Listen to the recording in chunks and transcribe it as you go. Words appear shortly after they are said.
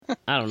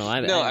I don't know. I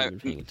haven't been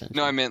paying attention.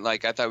 No, I meant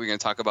like I thought we were going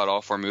to talk about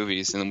all 4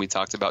 movies, and then we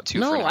talked about 2.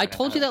 No, I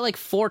told you that like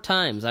 4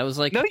 times. I was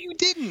like, no, you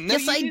didn't. No,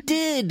 yes, I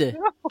did.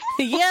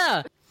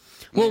 Yeah.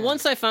 Well,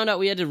 once I found out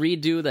we had to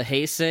redo the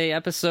Heisei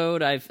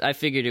episode, I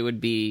figured it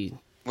would be.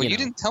 Well, you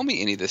didn't tell me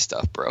any of this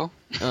stuff, bro.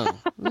 Oh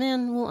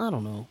man, well I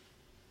don't know.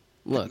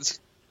 Look,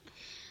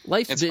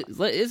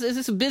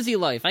 it's a busy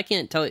life. I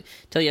can't tell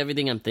you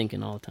everything I'm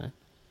thinking all the time.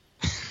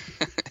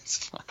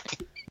 It's fine.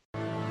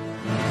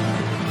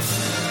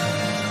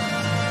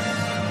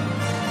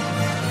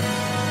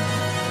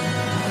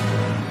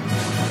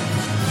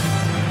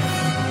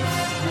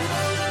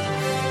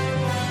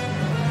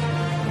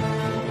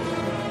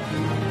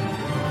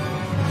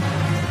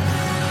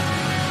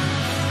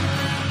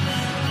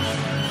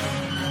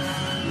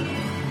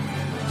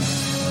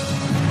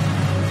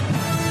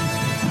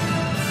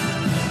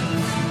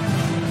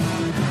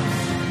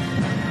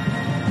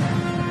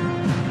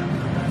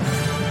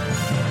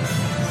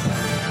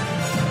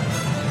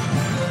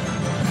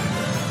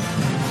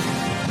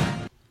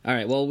 All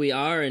right. Well, we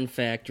are in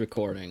fact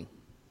recording.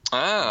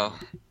 Oh,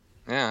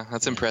 yeah,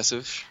 that's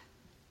impressive.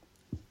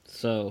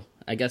 So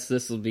I guess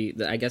this is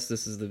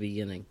the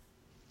beginning.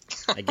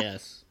 I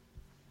guess.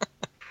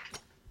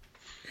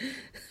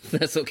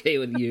 That's okay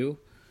with you.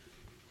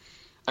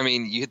 I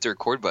mean, you hit the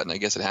record button. I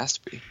guess it has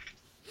to be.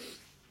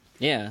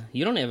 Yeah,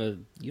 you don't have a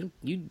say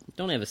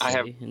in this. I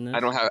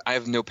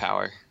have no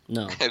power.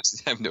 No, I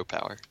have no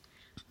power.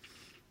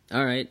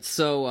 All right.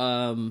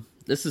 So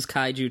this is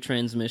Kaiju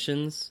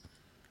Transmissions.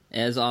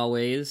 As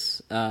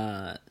always,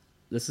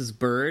 this is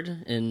Byrd,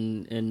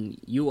 and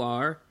you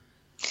are?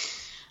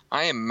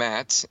 I am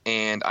Matt,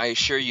 and I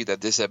assure you that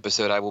this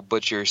episode I will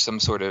butcher some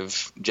sort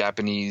of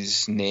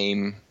Japanese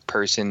name,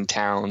 person,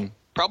 town,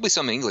 probably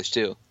some English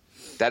too.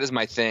 That is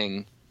my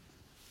thing,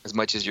 as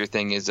much as your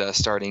thing is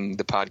starting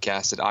the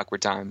podcast at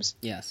awkward times.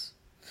 Yes.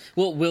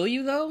 Well, will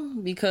you, though?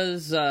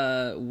 Because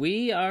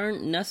we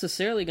aren't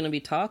necessarily going to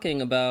be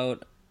talking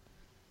about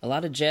a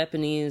lot of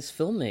Japanese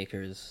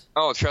filmmakers.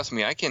 Oh, trust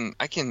me, I can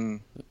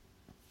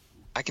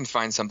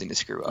find something to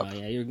screw up. Oh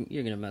yeah,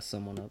 you're gonna mess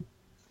someone up.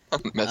 I'm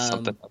gonna mess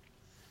something up.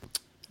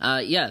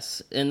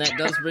 Yes, and that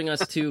does bring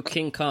us to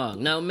King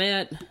Kong. Now,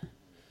 Matt,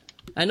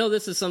 I know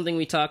this is something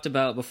we talked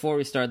about before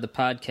we started the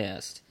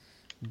podcast,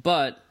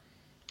 but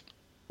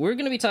we're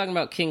gonna be talking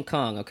about King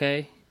Kong,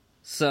 okay?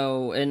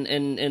 So,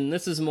 and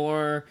this is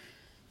more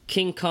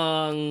King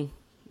Kong,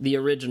 the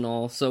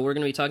original. So we're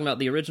going to be talking about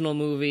the original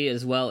movie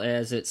as well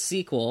as its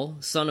sequel,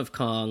 Son of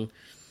Kong.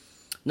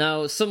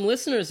 Now, some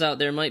listeners out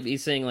there might be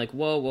saying like,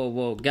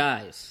 "Whoa,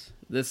 guys,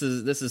 this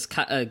is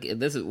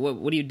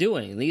what are you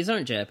doing? These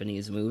aren't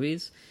Japanese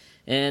movies."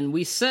 And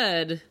we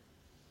said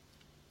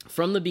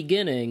from the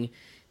beginning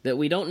that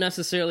we don't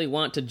necessarily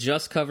want to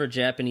just cover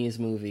Japanese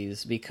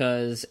movies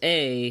because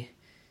it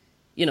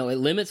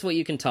limits what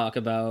you can talk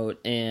about,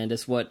 and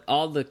it's what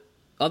all the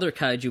other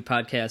kaiju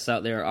podcasts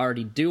out there are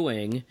already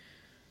doing.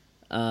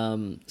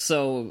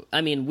 So,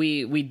 I mean,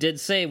 we did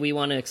say we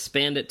want to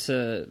expand it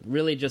to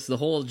really just the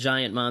whole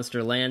giant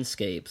monster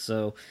landscape.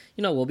 So,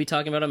 we'll be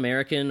talking about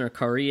American or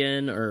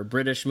Korean or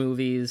British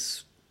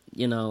movies,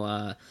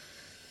 but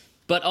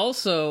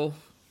also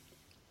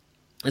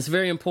it's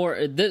very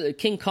important.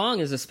 King Kong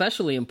is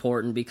especially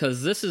important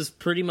because this is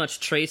pretty much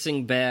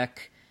tracing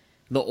back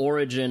the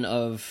origin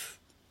of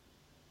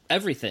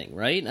everything,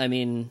 right? I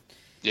mean,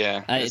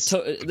 yeah,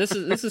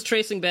 this is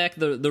tracing back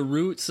the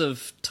roots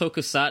of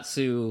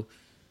tokusatsu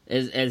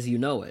as you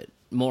know it,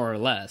 more or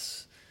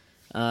less.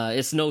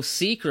 It's no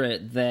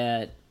secret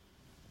that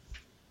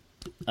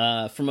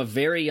from a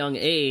very young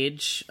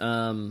age,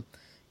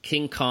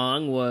 King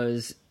Kong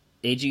was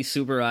Eiji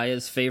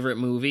Tsuburaya's favorite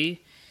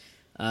movie.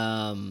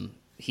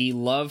 He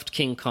loved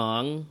King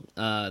Kong,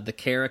 the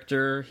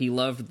character. He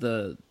loved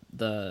the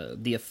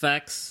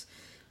effects.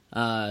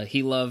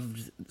 He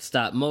loved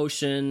stop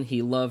motion.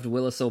 He loved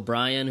Willis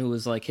O'Brien, who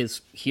was like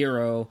his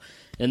hero.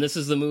 And this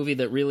is the movie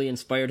that really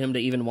inspired him to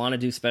even want to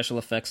do special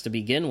effects to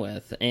begin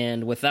with.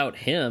 And without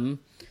him,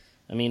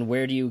 I mean,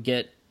 where do you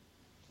get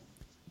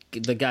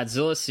the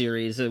Godzilla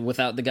series?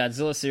 Without the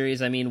Godzilla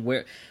series, I mean,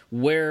 where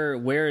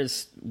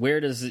does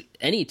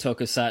any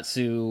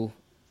tokusatsu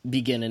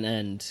begin and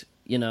end?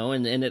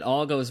 And it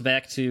all goes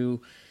back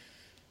to,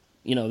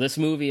 this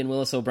movie and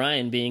Willis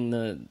O'Brien being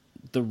the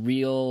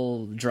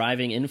real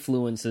driving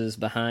influences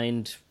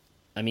behind,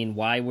 I mean,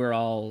 why we're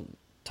all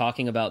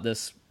talking about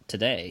this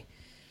today.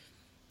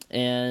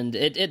 And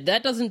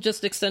that doesn't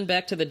just extend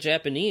back to the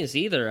Japanese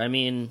either. I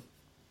mean,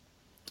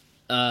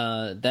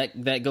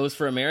 that goes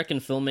for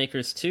American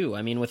filmmakers too.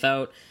 I mean,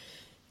 without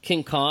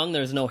King Kong,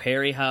 there's no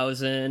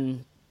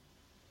Harryhausen.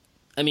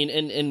 I mean,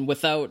 and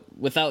without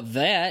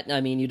that,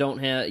 I mean, you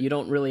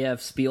don't really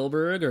have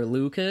Spielberg or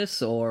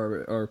Lucas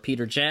or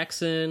Peter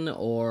Jackson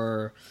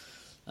or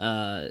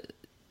Terry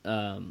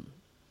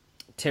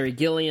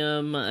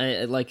Gilliam.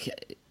 I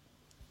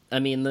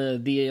mean,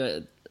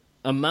 the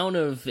amount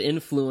of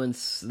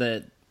influence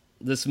that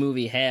this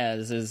movie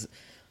has is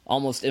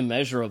almost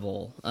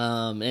immeasurable.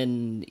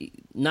 And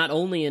not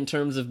only in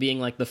terms of being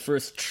like the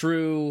first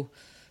true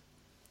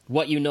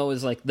what you know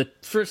is like the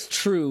first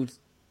true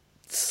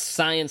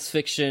science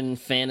fiction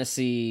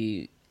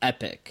fantasy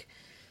epic.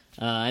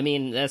 I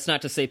mean, that's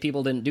not to say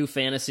people didn't do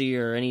fantasy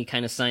or any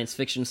kind of science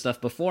fiction stuff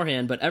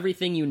beforehand, but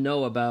everything you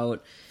know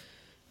about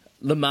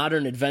the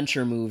modern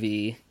adventure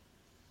movie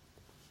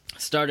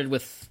started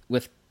with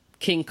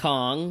King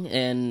Kong,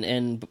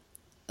 and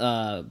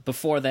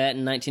before that,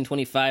 in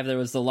 1925, there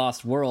was The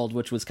Lost World,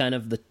 which was kind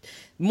of the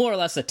more or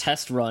less a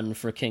test run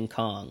for King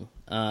Kong.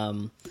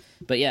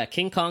 But yeah,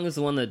 King Kong is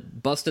the one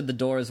that busted the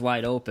doors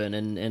wide open,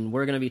 and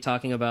we're going to be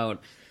talking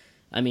about,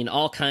 I mean,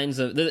 all kinds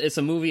of. It's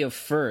a movie of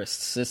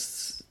firsts.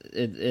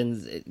 We're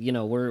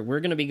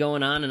going to be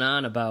going on and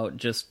on about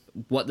just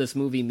what this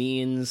movie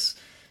means,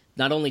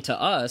 not only to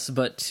us,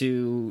 but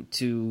to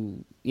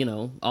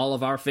all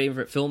of our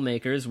favorite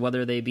filmmakers,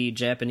 whether they be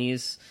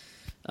Japanese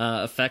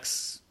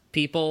effects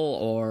people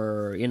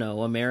or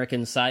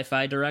American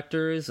sci-fi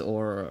directors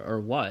or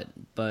what.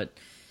 But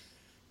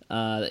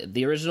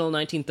the original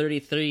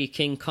 1933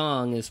 King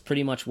Kong is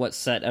pretty much what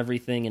set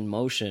everything in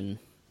motion.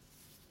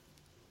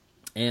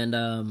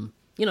 And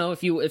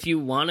if you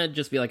want to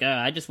just be like,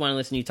 I just want to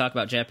listen to you talk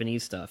about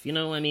Japanese stuff,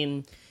 I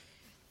mean,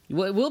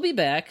 we'll be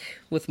back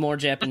with more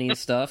Japanese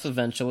stuff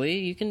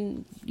eventually.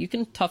 You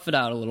can tough it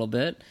out a little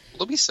bit.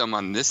 There'll be some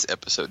on this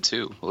episode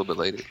too, a little bit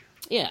later.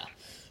 Yeah.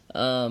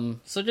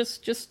 So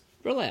just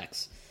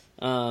relax.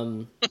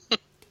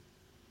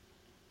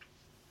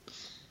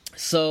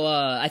 So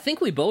I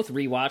think we both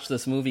rewatched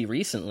this movie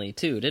recently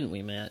too, didn't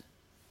we, Matt?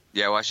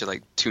 Yeah, I watched it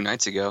like 2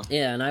 nights ago.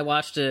 Yeah, and I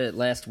watched it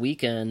last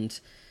weekend,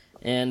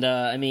 and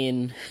I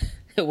mean,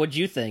 what'd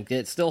you think?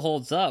 It still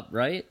holds up,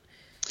 right?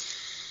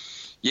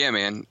 Yeah,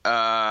 man.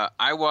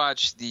 I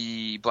watched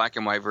the black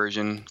and white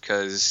version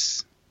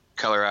because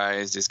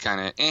colorized is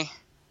kind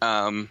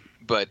of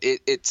but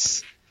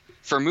it's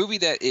for a movie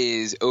that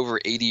is over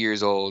 80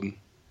 years old.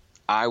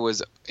 I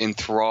was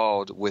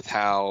enthralled with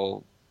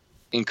how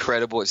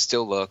incredible it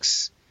still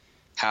looks,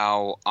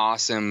 how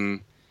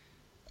awesome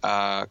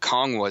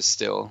Kong was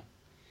still.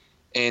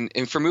 And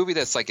for a movie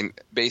that's like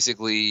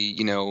basically,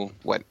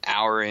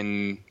 hour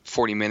and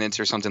 40 minutes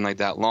or something like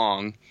that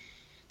long,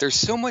 there's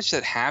so much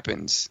that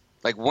happens.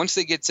 Like once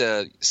they get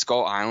to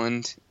Skull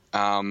Island,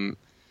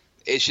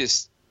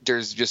 there's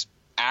just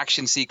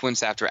action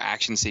sequence after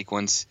action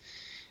sequence.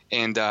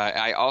 And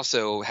I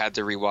also had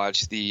to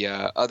rewatch the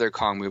other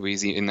Kong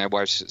movies, and I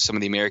watched some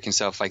of the American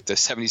stuff, like the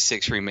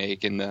 '76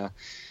 remake and the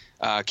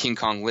King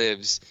Kong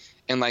Lives.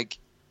 And like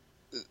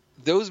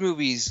those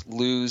movies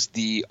lose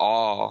the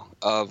awe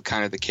of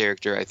kind of the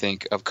character, I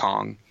think, of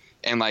Kong,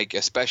 and like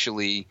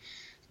especially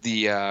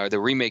the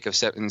remake of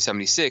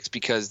 '76,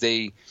 because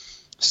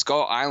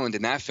Skull Island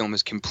in that film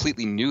is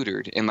completely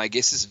neutered, and like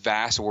it's this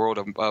vast world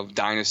of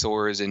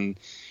dinosaurs and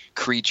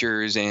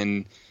creatures,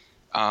 and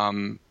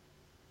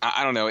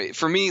I don't know.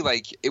 For me,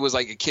 like it was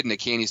like a kid in a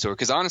candy store,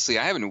 because honestly,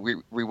 I haven't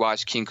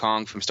rewatched King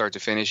Kong from start to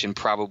finish in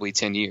probably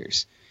 10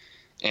 years,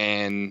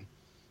 and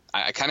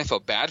I kind of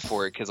felt bad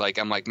for it because like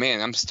I'm like,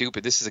 man, I'm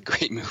stupid. This is a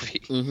great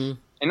movie, and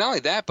not only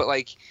that, but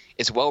like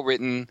it's well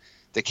written.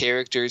 The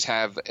characters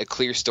have a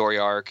clear story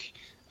arc.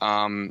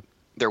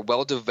 They're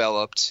well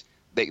developed.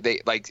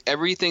 They like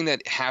everything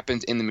that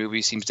happens in the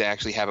movie seems to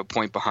actually have a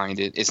point behind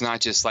it. It's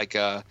not just like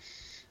a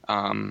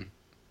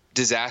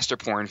disaster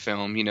porn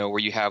film, where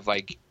you have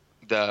like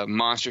the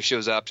monster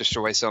shows up,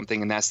 destroys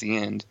something, and that's the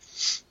end.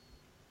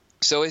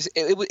 So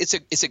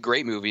it's a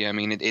great movie. I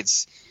mean,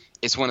 it's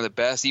one of the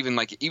best. Even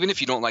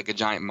if you don't like a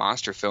giant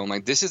monster film,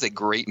 like this is a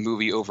great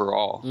movie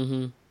overall.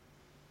 Mm-hmm.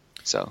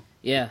 So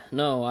yeah,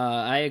 no,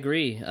 I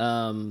agree.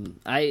 I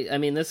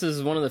mean, this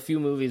is one of the few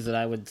movies that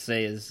I would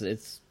say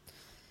it's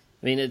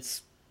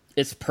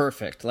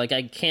perfect. Like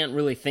I can't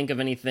really think of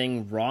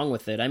anything wrong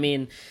with it. I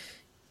mean,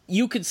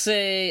 you could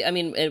say, I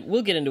mean,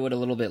 we'll get into it a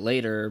little bit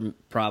later,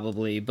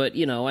 probably, but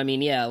I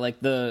mean, yeah,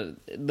 like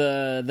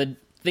the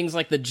things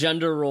like the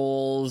gender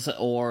roles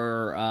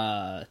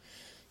or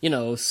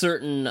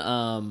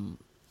certain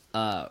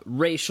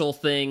racial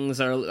things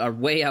are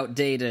way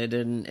outdated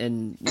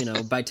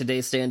and by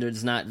today's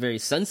standards not very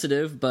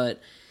sensitive.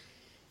 But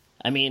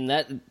I mean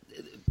that.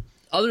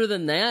 Other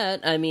than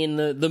that, I mean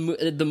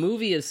the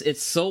movie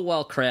it's so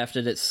well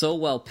crafted, it's so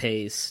well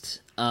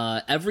paced.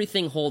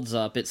 Everything holds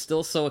up. It's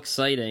still so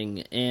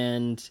exciting,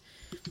 and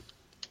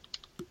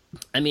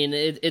I mean,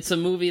 it's a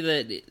movie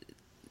that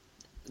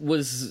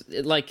was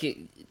like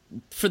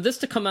for this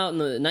to come out in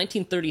the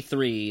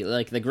 1933,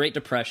 like the Great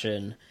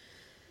Depression.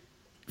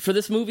 For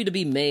this movie to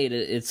be made,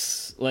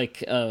 it's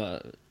like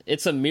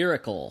it's a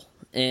miracle,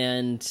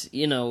 and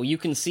you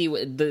can see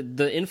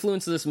the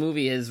influence of this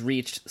movie has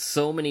reached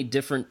so many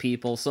different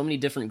people, so many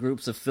different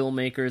groups of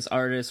filmmakers,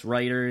 artists,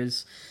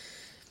 writers.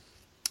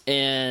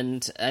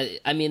 And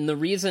I mean the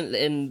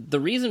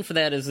reason for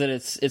that is that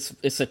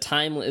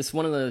it's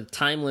one of the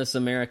timeless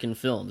American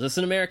films. It's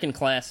an American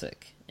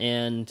classic,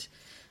 and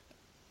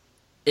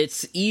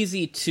it's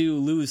easy to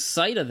lose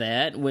sight of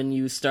that when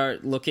you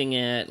start looking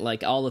at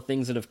like all the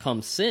things that have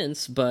come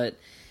since. But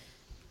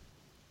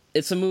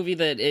it's a movie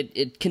that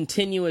it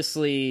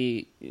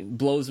continuously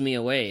blows me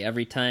away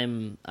every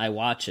time I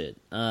watch it,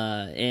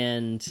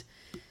 and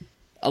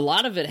a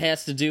lot of it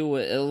has to do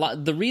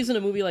with the reason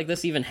a movie like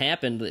this even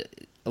happened.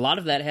 A lot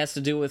of that has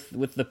to do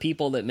with the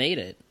people that made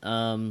it.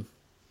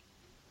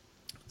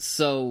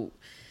 So,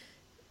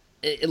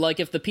 like,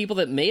 if the people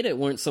that made it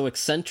weren't so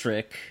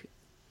eccentric,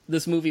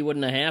 this movie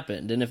wouldn't have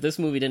happened. And if this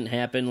movie didn't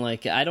happen,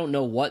 like, I don't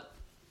know what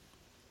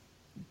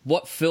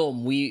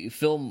film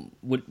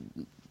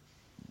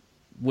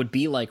would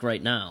be like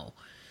right now.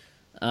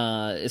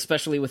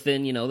 Especially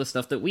within, the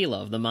stuff that we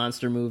love, the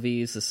monster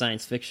movies, the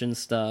science fiction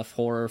stuff,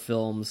 horror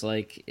films,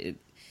 like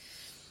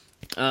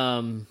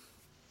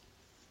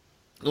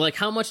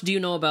how much do you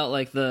know about,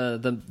 like,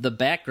 the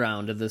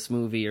background of this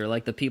movie, or,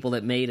 like, the people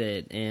that made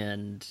it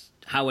and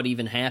how it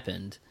even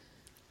happened?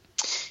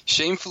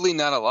 Shamefully,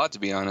 not a lot, to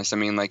be honest. I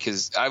mean, like,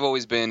 because I've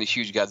always been a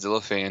huge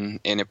Godzilla fan,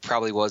 and it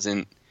probably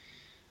wasn't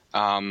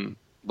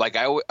like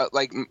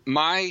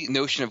my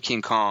notion of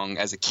King Kong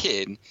as a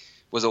kid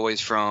was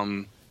always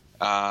from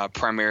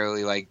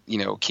primarily, like,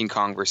 King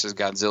Kong versus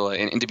Godzilla,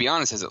 and to be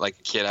honest, as a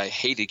kid, I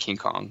hated King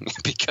Kong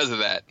because of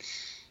that.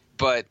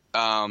 But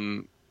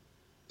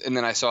and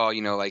then I saw,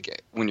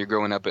 like, when you're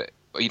growing up,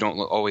 you don't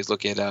always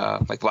look at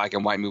like black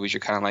and white movies.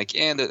 You're kind of like,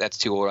 that's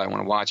too old, I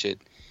want to watch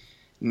it.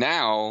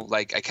 Now,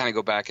 like, I kind of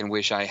go back and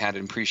wish I had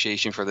an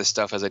appreciation for this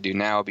stuff as I do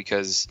now,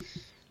 because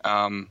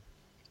I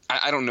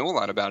don't know a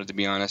lot about it, to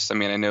be honest. I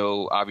mean, I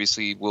know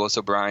obviously Willis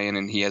O'Brien,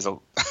 and he has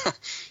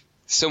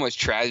so much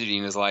tragedy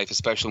in his life,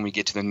 especially when we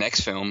get to the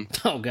next film.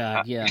 Oh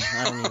God, yeah,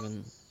 I don't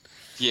even.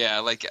 Yeah,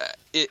 like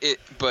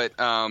but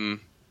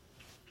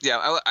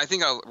yeah, I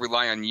think I'll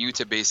rely on you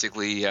to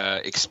basically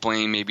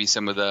explain maybe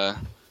some of that.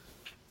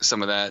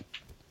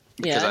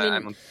 Yeah, I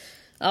mean,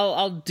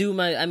 I'll do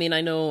my. I mean,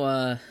 I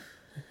know.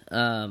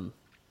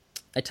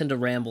 I tend to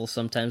ramble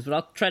sometimes, but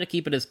I'll try to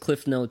keep it as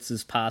Cliff Notes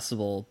as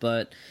possible.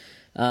 But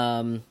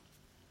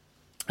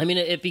I mean,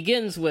 it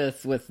begins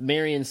with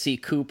Marion C.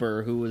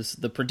 Cooper, who was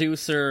the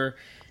producer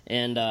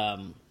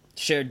and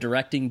shared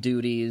directing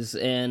duties.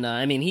 And,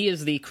 I mean, he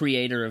is the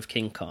creator of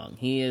King Kong.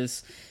 He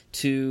is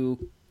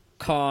to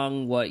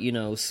Kong what,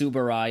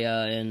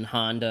 Subaraya and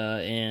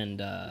Honda and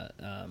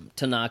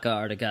Tanaka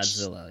are to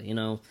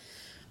Godzilla,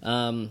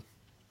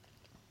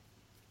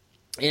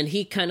 and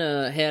he kind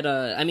of had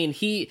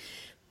he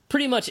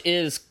pretty much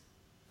is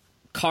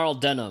Carl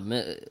Denham,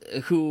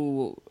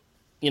 who,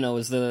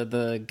 is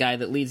the guy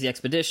that leads the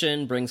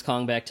expedition, brings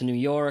Kong back to New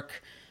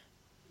York.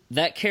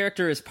 That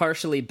character is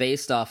partially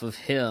based off of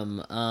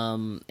him,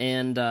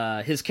 and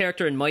his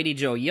character in Mighty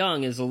Joe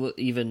Young is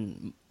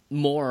even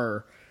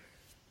more,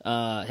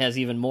 has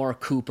even more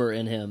Cooper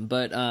in him.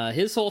 But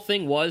his whole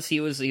thing was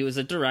he was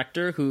a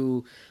director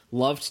who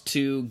loved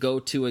to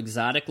go to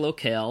exotic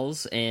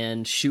locales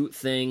and shoot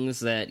things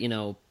that,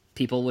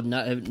 people would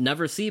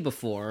never see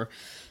before.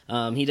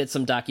 He did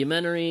some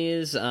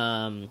documentaries.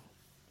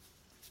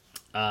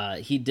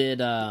 He did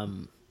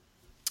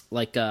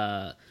like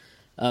a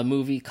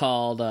movie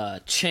called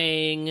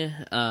Chang,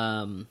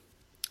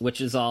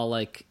 which is all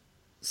like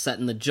set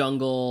in the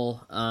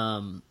jungle.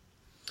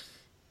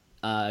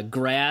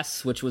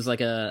 Grass, which was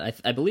like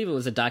I believe it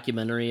was a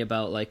documentary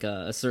about like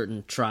a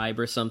certain tribe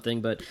or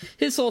something, but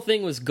his whole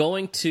thing was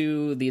going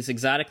to these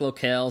exotic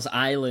locales,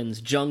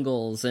 islands,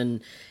 jungles,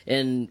 and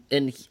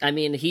I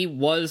mean, he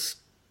was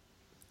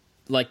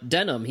like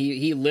Denham.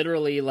 He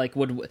literally like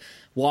would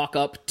walk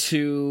up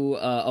to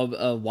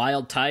a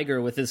wild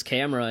tiger with his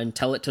camera and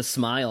tell it to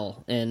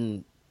smile,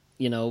 and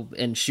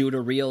and shoot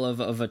a reel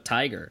of a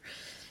tiger,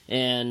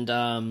 and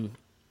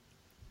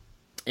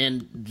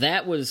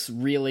that was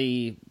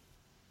really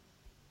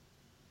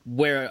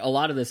where a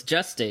lot of this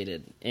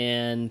gestated,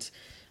 and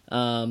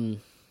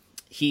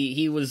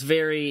he was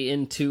very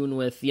in tune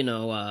with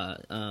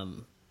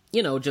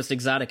just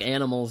exotic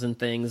animals and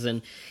things,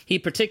 and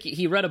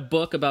he read a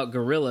book about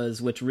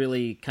gorillas, which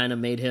really kind of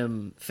made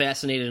him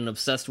fascinated and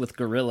obsessed with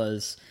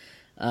gorillas.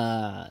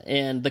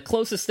 And the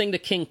closest thing to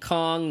King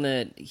Kong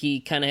that he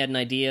kind of had an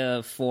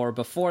idea for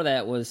before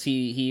that was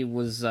he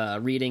was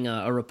reading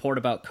a report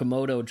about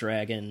Komodo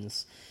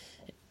dragons.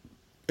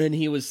 And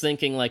he was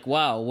thinking, like,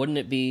 wow, wouldn't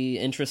it be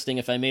interesting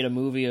if I made a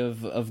movie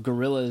of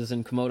gorillas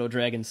and Komodo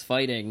dragons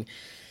fighting?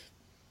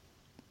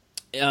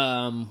 It's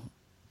one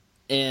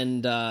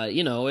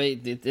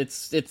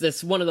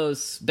of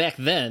those, back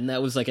then,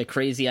 that was like a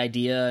crazy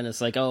idea, and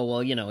it's like, oh,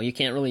 well, you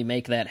can't really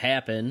make that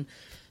happen.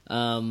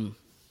 So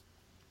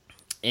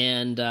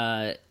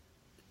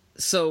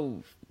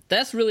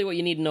that's really what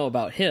you need to know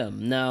about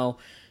him. Now,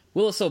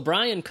 Willis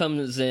O'Brien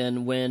comes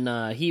in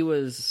when he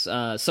was...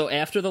 so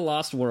after The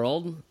Lost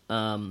World,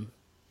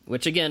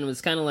 which again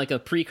was kind of like a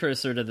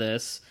precursor to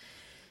this,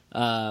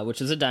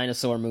 which is a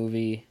dinosaur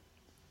movie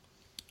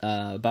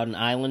about an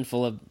island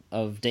full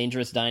of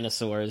dangerous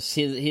dinosaurs.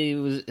 He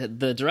was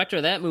the director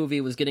of that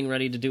movie was getting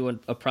ready to do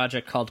a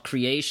project called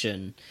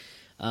Creation,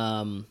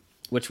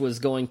 which was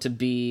going to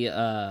be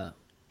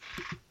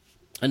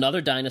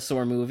another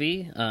dinosaur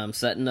movie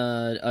set in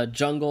a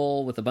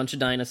jungle with a bunch of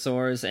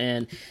dinosaurs,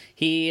 and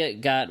he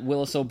got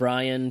Willis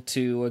O'Brien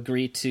to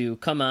agree to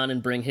come on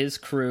and bring his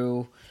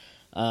crew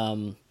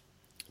to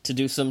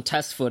do some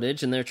test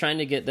footage, and they're trying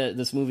to get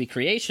this movie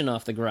Creation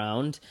off the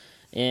ground.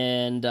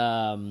 And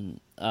when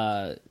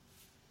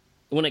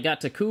it got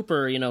to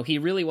Cooper, he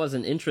really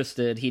wasn't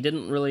interested. He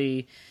didn't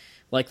really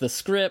like the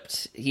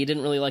script. He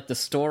didn't really like the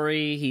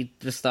story. He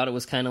just thought it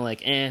was kind of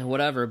like,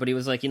 whatever. But he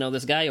was like,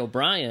 this guy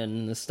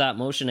O'Brien, the stop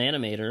motion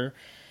animator,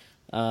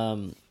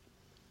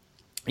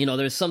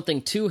 there's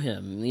something to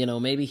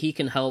him. Maybe he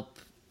can help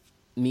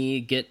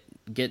me get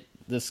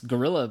this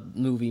gorilla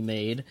movie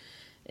made.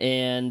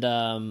 And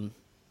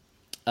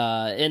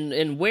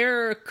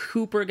where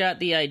Cooper got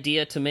the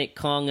idea to make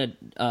Kong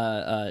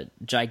a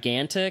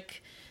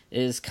gigantic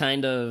is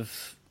kind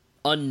of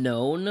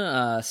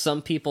unknown.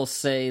 Some people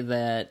say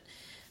that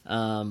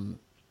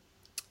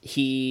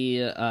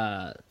he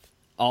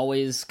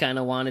always kind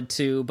of wanted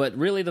to, but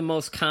really the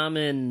most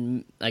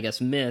common, I guess,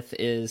 myth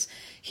is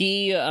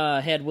he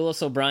had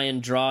Willis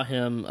O'Brien draw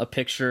him a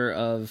picture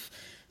of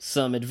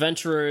some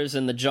adventurers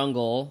in the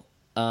jungle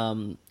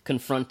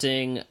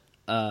confronting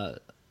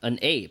an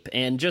ape,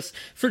 and just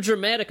for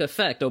dramatic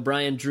effect,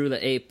 O'Brien drew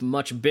the ape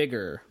much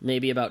bigger,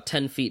 maybe about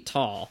 10 feet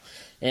tall,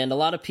 and a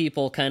lot of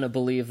people kind of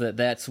believe that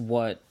that's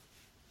what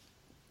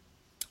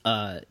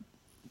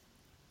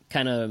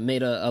kind of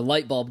made a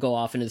light bulb go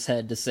off in his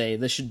head to say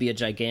this should be a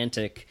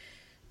gigantic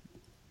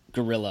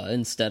gorilla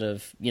instead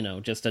of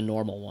just a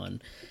normal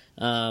one.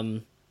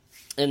 And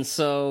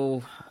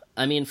so,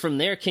 I mean, from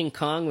there, King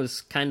Kong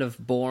was kind of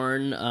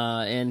born,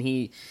 and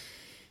he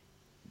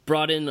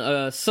brought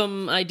in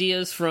some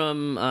ideas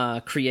from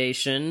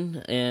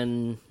Creation,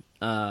 and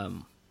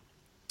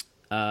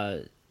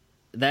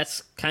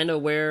that's kind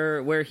of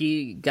where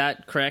he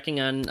got cracking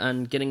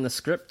on getting the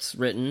scripts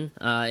written.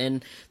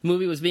 And the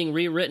movie was being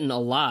rewritten a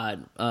lot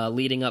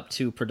leading up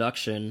to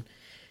production,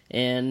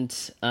 and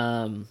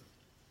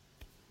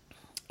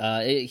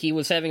he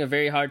was having a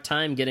very hard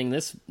time getting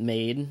this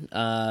made.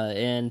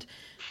 And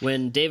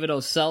when David O.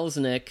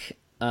 Selznick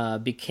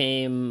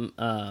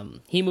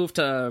he moved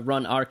to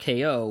run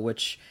RKO,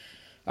 which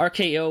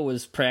RKO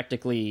was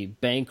practically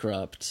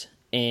bankrupt.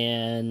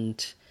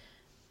 And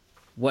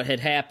what had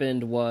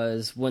happened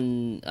was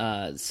when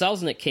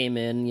Selznick came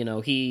in,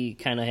 he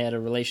kind of had a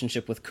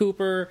relationship with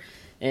Cooper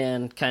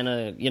and kind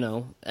of,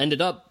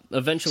 ended up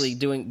eventually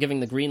giving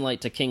the green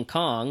light to King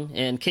Kong.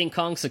 And King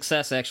Kong's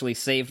success actually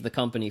saved the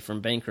company from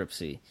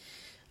bankruptcy.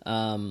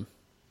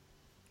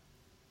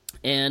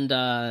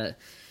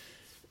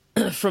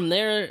 From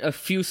there, a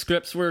few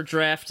scripts were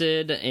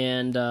drafted,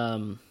 and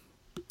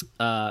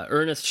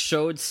Ernest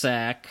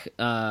Schoedsack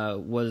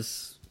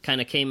was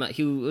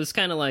he was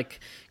kind of like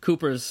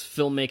Cooper's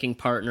filmmaking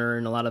partner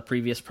in a lot of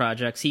previous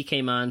projects. He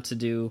came on to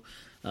do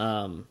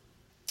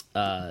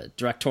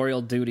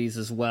directorial duties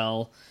as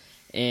well,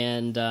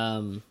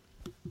 and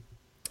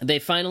they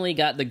finally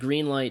got the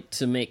green light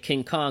to make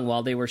King Kong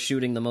while they were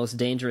shooting The Most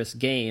Dangerous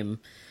Game,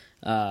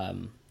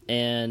 and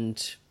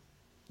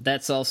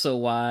that's also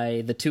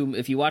why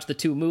if you watch the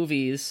two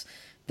movies,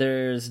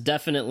 there's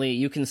definitely,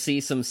 you can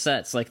see some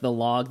sets, like the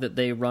log that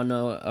they run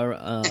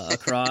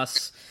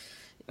across.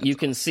 You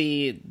can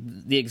see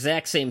the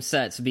exact same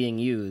sets being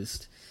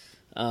used.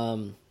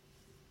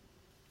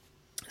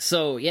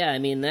 So yeah, I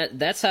mean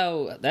that's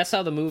how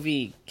the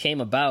movie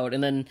came about.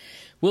 And then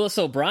Willis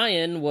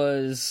O'Brien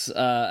was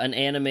an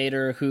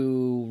animator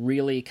who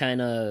really kind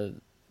of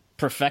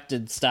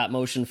perfected stop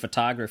motion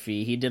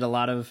photography. He did a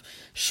lot of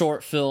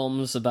short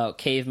films about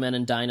cavemen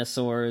and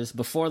dinosaurs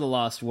before The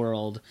Lost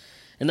World,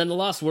 and then The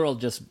Lost World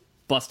just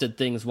busted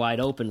things wide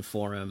open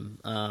for him.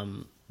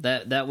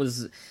 That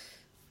was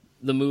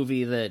the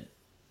movie that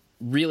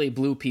really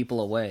blew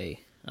people away,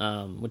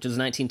 which is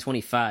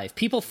 1925.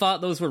 People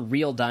thought those were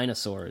real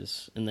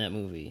dinosaurs in that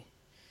movie,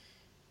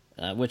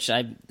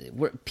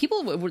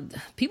 people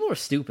were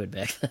stupid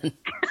back then.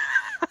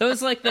 It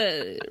was like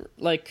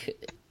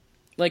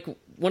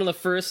one of the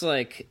first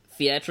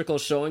theatrical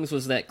showings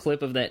was that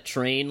clip of that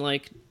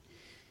train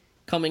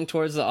coming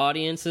towards the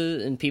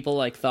audiences, and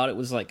people thought it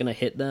was gonna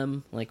hit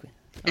them. I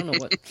don't know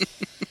what.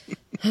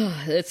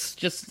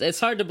 It's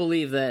hard to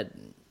believe that.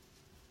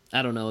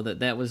 I don't know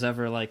that was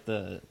ever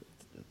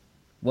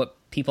what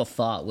people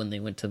thought when they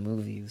went to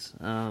movies.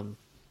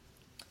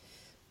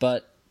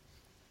 But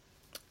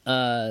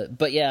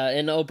yeah,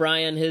 and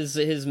O'Brien,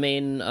 his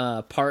main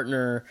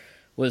partner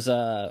was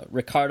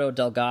Ricardo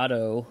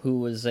Delgado, who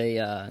was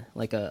a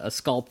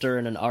sculptor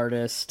and an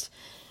artist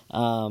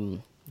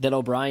that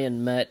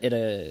O'Brien met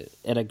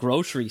at a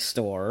grocery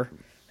store,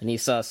 and he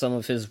saw some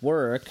of his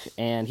work,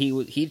 and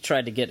he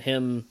tried to get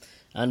him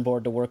on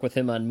board to work with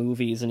him on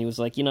movies, and he was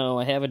like,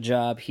 I have a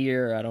job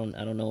here, I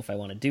don't know if I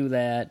want to do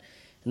that.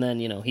 And then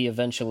he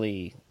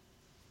eventually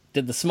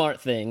did the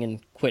smart thing and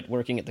quit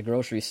working at the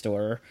grocery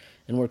store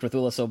and worked with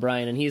Willis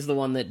O'Brien, and he's the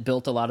one that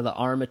built a lot of the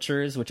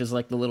armatures, which is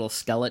the little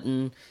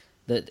skeleton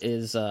that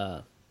is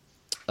of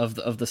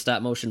the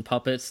stop motion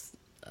puppets.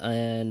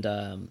 And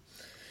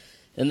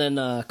And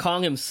then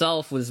Kong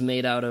himself was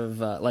made out of,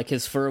 like,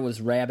 his fur was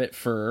rabbit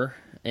fur,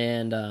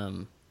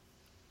 and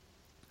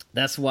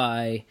that's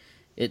why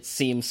it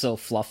seems so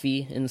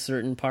fluffy in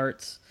certain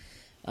parts.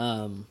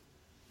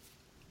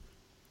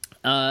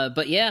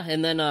 But yeah,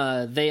 and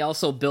then they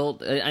also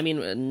built, I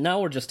mean, now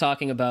we're just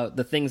talking about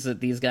the things that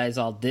these guys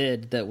all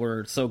did that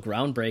were so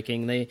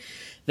groundbreaking.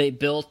 They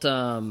built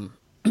the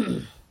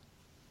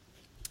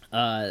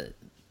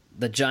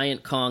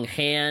Giant Kong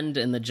hand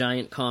and the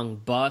Giant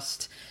Kong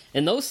bust,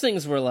 and those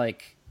things were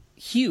like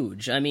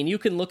huge. I mean, you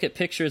can look at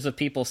pictures of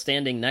people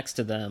standing next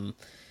to them,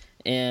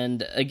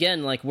 and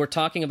again, like, we're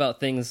talking about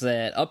things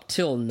that up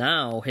till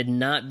now had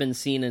not been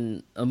seen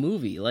in a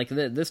movie. Like,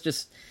 this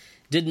just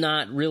did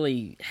not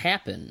really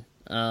happen.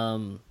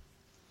 And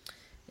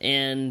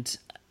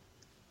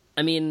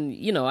I mean,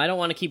 you know, I don't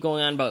want to keep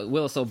going on about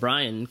Willis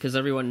O'Brien because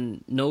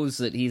everyone knows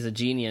that he's a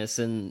genius,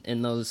 and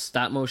those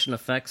stop motion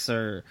effects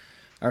are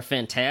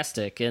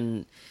fantastic.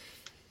 And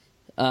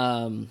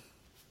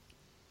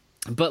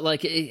but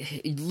like,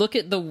 look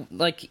at the,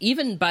 like,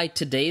 even by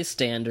today's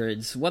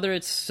standards, whether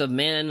it's a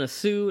man in a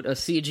suit, a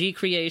CG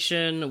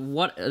creation,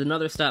 what,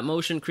 another stop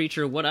motion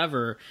creature,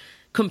 whatever,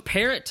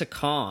 compare it to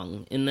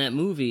Kong in that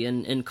movie,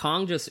 and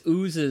Kong just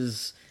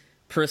oozes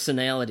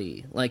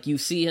personality. Like, you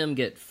see him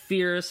get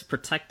fierce,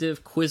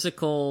 protective,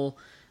 quizzical,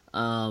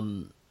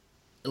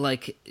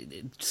 like,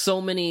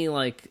 so many,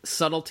 like,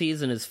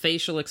 subtleties in his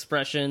facial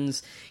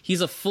expressions.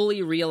 He's a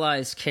fully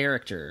realized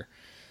character.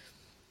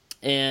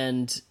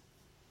 And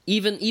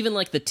even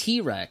like the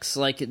T-Rex,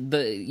 like,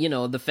 the, you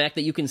know, the fact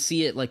that you can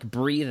see it, like,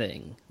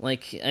 breathing.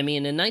 Like, I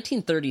mean, in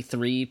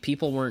 1933,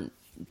 people weren't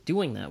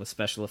doing that with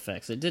special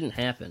effects. It didn't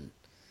happen.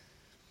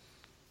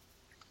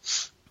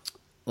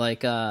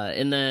 Like,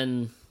 and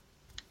then,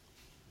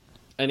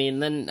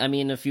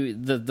 if you,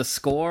 the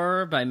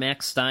score by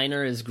Max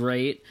Steiner is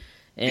great,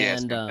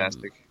 and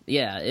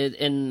yeah, it's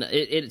fantastic.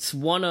 It's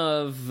one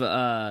of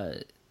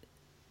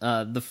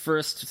the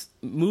first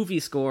movie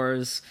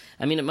scores.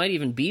 I mean, it might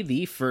even be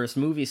the first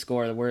movie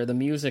score where the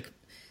music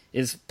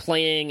is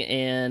playing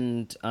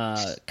and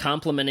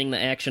complementing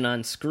the action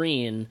on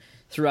screen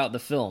throughout the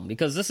film,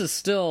 because this is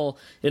still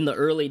in the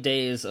early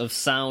days of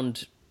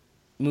sound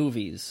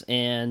movies.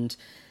 And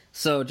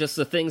so just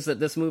the things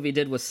that this movie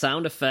did with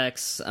sound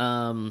effects,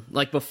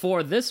 like,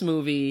 before this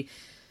movie,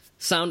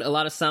 a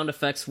lot of sound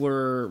effects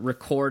were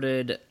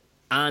recorded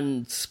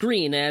on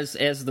screen as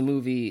the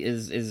movie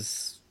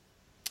is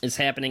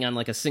happening on,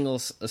 like, a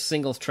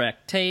single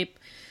track tape.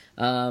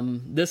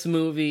 This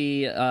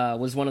movie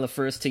was one of the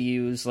first to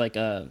use, like,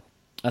 a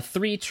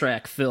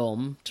 3-track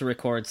film to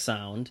record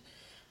sound.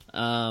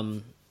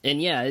 And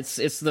yeah, it's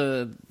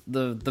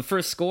the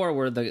first score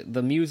where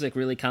the music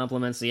really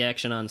complements the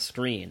action on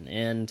screen,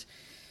 and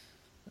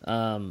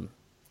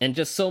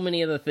just so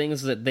many of the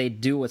things that they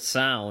do with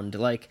sound,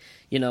 like,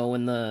 you know,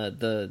 when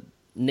the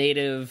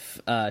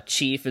native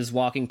chief is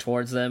walking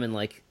towards them, and,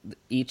 like,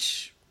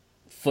 each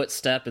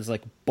footstep is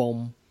like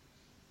boom,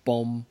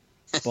 boom,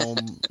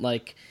 boom,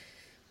 like.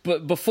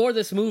 But before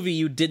this movie,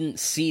 you didn't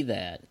see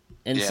that,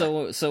 and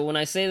yeah. So when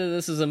I say that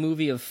this is a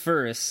movie of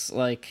firsts,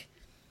 like,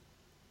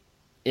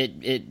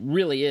 It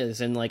really is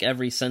in, like,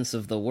 every sense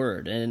of the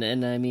word,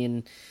 and I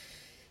mean,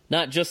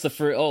 not just the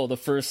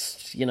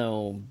first, you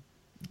know,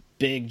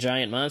 big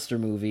giant monster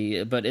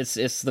movie, but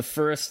it's the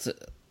first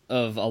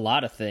of a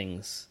lot of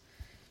things.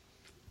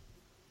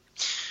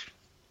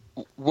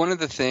 One of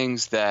the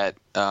things that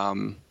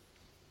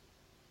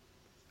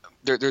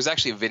there's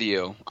actually a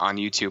video on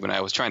YouTube, and I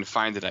was trying to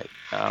find it,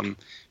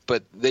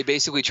 but they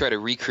basically try to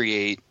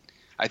recreate.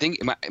 I think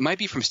it might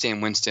be from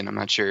Stan Winston. I'm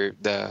not sure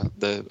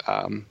the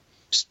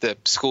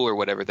school or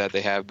whatever that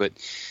they have, but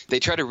they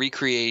try to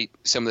recreate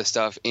some of the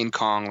stuff in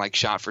Kong, like,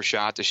 shot for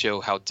shot, to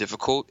show how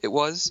difficult it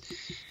was.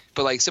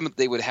 But, like,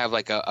 they would have,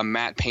 like, a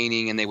matte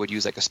painting, and they would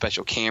use, like, a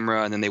special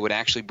camera, and then they would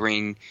actually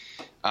bring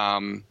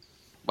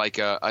like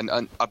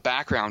a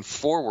background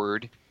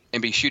forward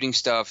and be shooting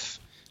stuff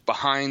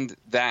behind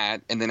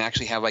that, and then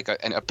actually have, like,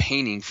 a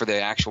painting for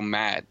the actual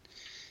mat.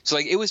 So,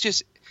 like, it was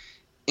just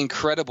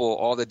incredible,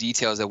 all the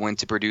details that went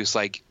to produce,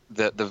 like,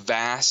 the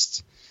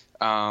vast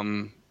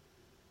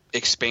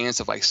expanse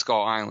of, like,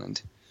 Skull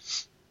Island.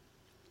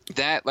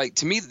 That, like,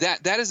 to me,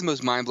 that is the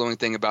most mind-blowing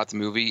thing about the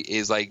movie,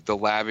 is, like, the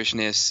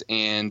lavishness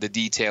and the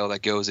detail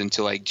that goes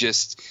into, like,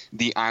 just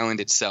the island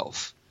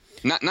itself.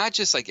 Not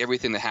just, like,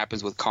 everything that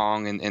happens with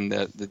Kong and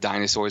the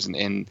dinosaurs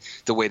and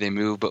the way they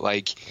move, but,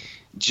 like,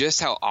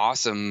 just how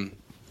awesome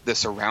the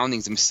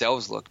surroundings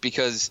themselves look,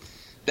 because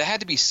that had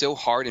to be so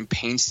hard and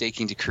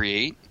painstaking to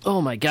create. Oh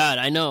my god,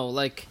 I know.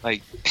 Like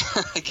I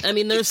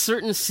mean, there's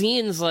certain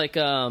scenes, like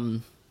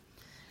the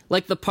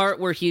part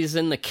where he's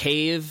in the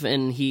cave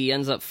and he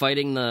ends up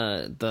fighting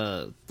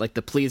the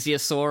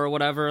plesiosaur or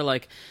whatever.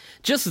 Like,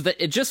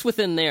 just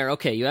within there,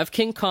 okay, you have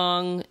King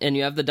Kong and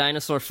you have the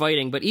dinosaur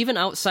fighting, but even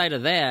outside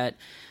of that,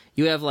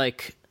 you have,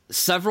 like,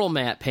 several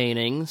matte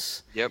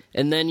paintings. Yep.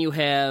 And then you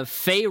have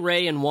Fay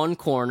Ray in one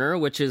corner,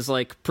 which is,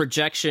 like,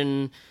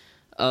 projection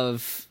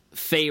of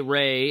Fay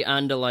Ray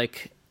onto,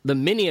 like, the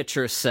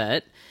miniature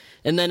set.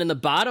 And then in the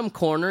bottom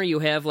corner, you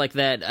have like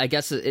that. I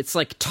guess it's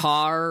like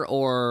tar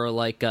or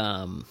like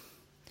some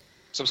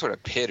sort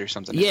of pit or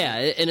something. Yeah,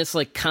 and it's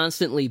like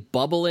constantly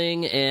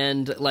bubbling,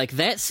 and like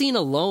that scene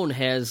alone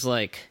has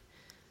like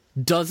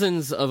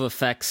dozens of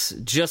effects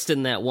just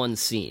in that one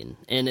scene,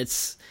 and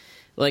it's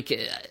like,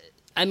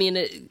 I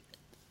mean,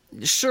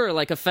 sure,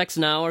 like effects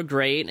now are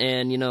great,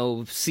 and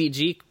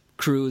CG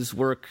crews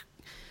work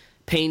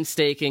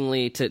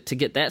painstakingly to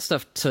get that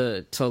stuff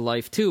to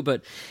life too,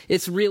 but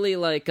it's really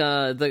like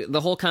the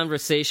whole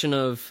conversation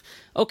of,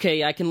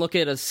 okay, I can look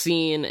at a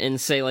scene and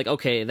say like,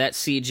 okay,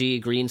 that's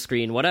CG, green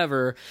screen,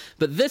 whatever,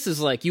 but this is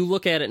like, you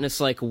look at it and it's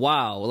like,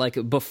 wow,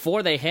 like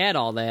before they had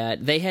all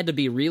that, they had to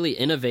be really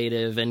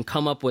innovative and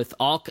come up with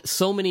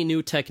so many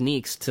new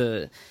techniques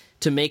to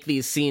make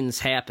these scenes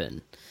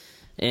happen.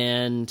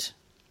 And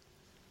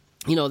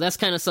that's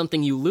kind of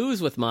something you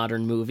lose with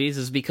modern movies,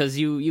 is because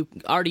you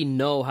already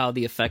know how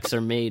the effects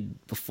are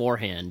made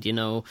beforehand.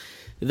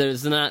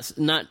 There's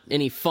not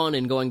any fun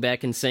in going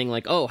back and saying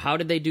like, oh, how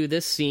did they do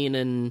this scene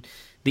in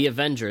the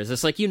Avengers?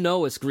 It's like,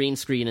 it's green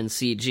screen and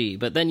CG,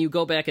 but then you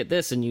go back at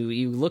this and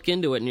you look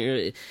into it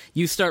and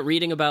you start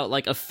reading about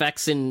like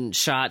effects in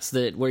shots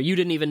where you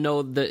didn't even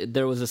know that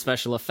there was a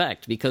special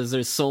effect, because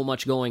there's so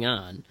much going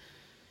on.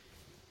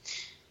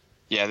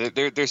 Yeah,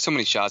 there's so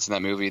many shots in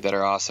that movie that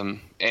are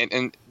awesome,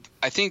 and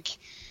I think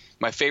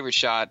my favorite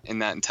shot in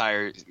that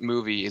entire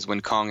movie is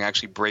when Kong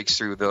actually breaks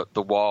through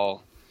the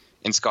wall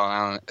in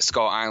Skull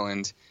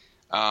Island,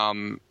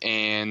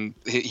 and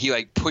he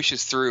like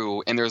pushes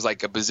through, and there's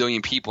like a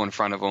bazillion people in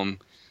front of him,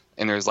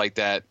 and there's like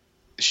that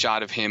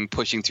shot of him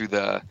pushing through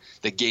the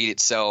gate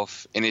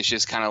itself, and it's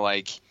just kind of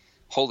like,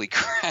 holy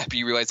crap,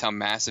 you realize how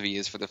massive he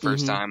is for the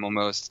first time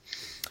almost.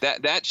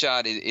 That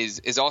shot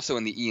is also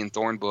in the Ian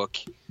Thorne book,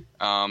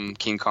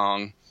 King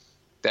Kong,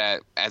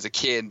 that as a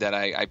kid that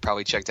I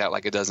probably checked out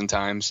like a dozen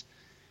times.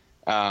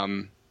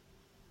 Or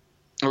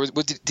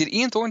did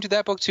Ian Thorne do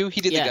that book too? He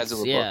did the Godzilla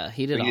book. Yeah,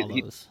 he did all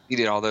those. He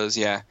did all those,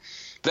 yeah.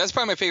 But that's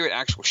probably my favorite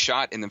actual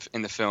shot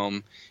in the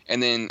film.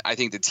 And then I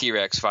think the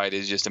T-Rex fight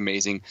is just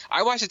amazing.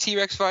 I watched the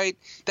T-Rex fight.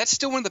 That's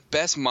still one of the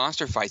best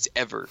monster fights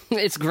ever.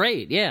 It's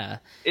great, yeah.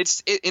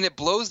 And it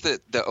blows the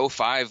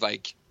 05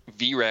 like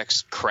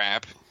V-Rex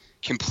crap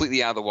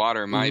completely out of the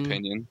water, in my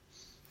opinion.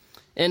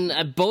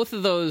 And both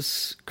of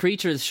those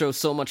creatures show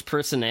so much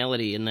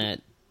personality in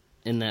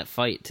that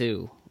fight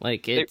too.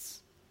 Like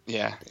it's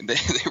they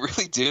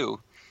really do.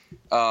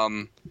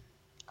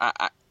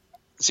 I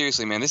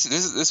seriously, man,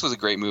 this was a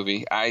great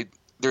movie.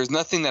 There's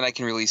nothing that I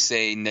can really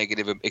say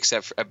negative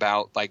except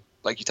about like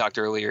you talked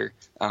earlier,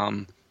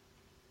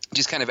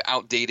 just kind of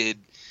outdated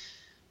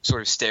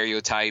sort of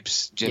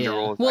stereotypes, gender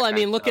roles. Well, I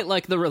mean, look at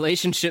like the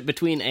relationship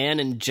between Anne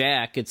and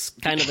Jack. It's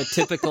kind of a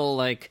typical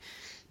like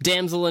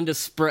damsel in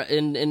distress,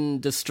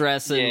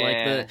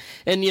 and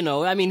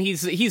I mean,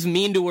 he's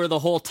mean to her the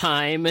whole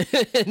time,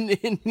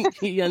 and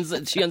she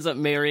ends up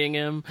marrying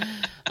him.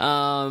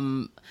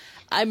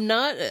 I'm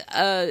not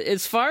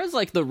as far as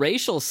like the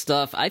racial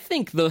stuff. I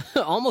think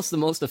almost the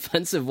most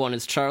offensive one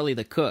is Charlie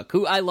the cook,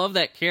 who I love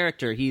that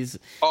character.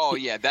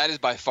 That is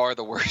by far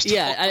the worst.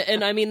 Yeah,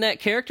 and I mean that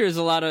character is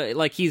a lot of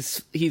like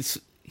he's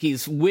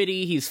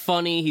witty, he's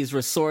funny, he's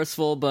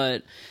resourceful,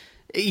 but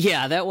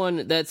yeah, that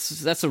one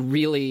that's a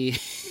really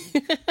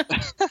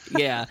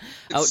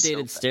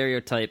outdated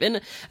stereotype.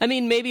 And I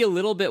mean maybe a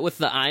little bit with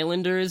the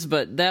Islanders,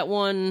 but that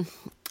one,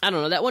 I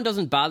don't know, that one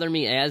doesn't bother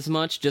me as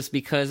much, just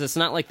because it's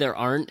not like there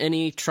aren't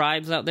any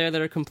tribes out there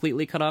that are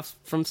completely cut off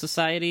from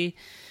society.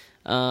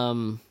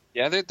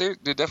 Yeah, there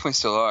definitely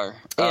still are.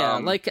 Yeah,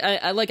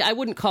 I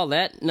wouldn't call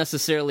that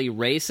necessarily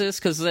racist,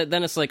 because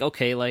then it's like,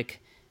 okay,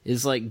 like,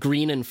 is like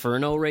Green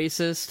Inferno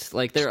racist?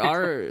 Like there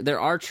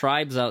are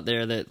tribes out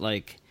there that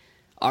like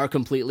are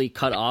completely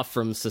cut off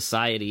from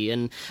society.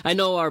 And I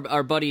know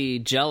our buddy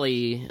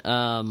Jelly,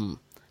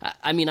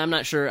 I mean, I'm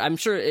not sure. I'm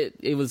sure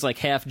it was like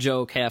half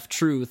joke, half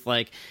truth.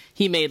 Like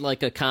he made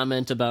like a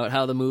comment about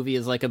how the movie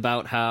is like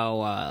about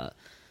how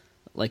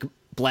like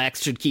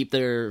blacks should keep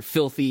their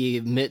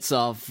filthy mitts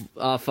off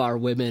our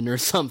women or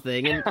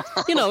something. And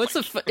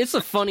it's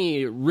a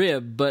funny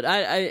rib, but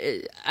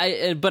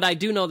I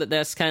do know that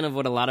that's kind of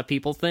what a lot of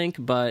people think.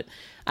 But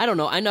I don't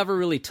know. I never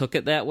really took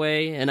it that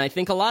way, and I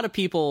think a lot of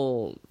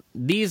people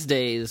these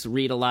days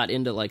read a lot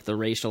into like the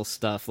racial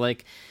stuff.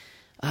 Like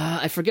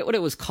I forget what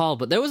it was called,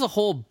 but there was a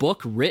whole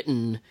book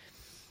written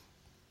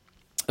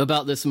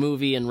about this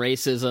movie and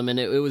racism, and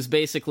it was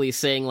basically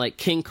saying like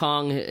King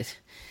Kong.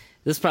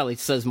 This probably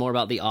says more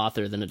about the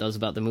author than it does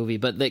about the movie,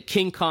 but that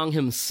King Kong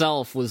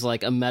himself was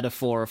like a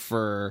metaphor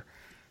for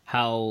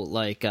how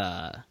like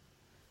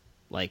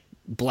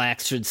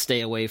blacks should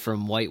stay away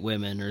from white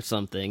women or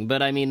something.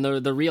 But I mean,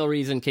 the real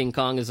reason King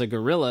Kong is a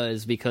gorilla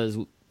is because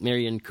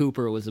Marion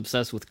Cooper was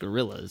obsessed with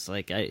gorillas.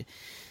 Like I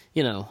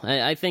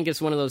think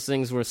it's one of those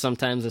things where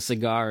sometimes a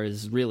cigar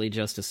is really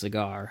just a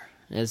cigar,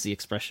 as the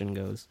expression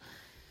goes.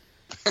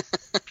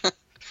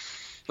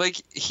 Like,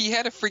 he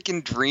had a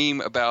freaking dream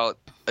about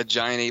a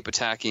giant ape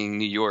attacking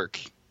New York.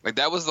 Like,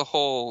 that was the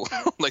whole...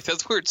 like,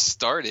 that's where it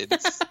started.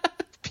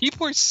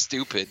 People are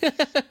stupid.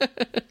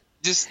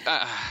 just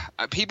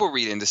people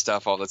read into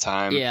stuff all the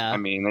time. Yeah. I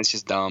mean, that's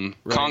just dumb.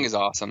 Right. Kong is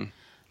awesome.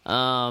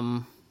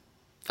 Oh,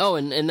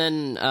 and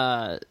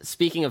then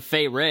speaking of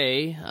Fay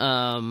Wray,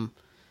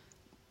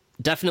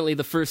 definitely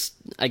the first,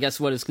 I guess,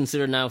 what is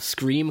considered now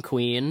Scream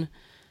Queen.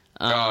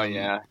 Oh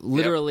yeah,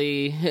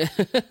 literally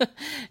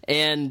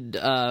and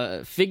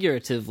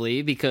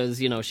figuratively, because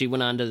she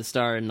went on to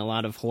star in a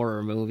lot of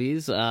horror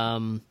movies.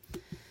 And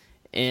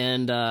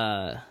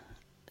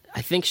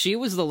I think she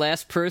was the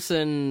last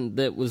person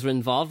that was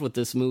involved with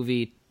this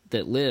movie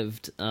that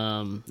lived,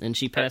 and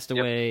she passed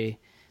away,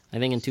 I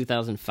think, in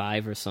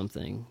 2005 or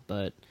something.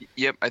 But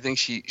yep, I think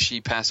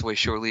she passed away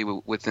shortly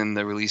within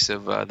the release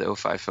of the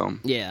 2005 film.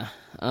 Yeah.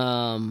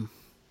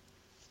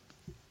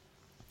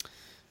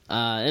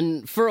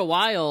 And for a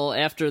while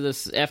after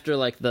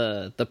like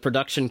the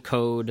production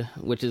code,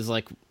 which is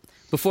like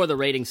before the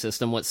rating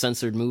system, what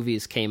censored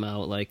movies came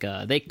out, like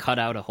they cut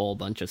out a whole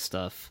bunch of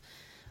stuff.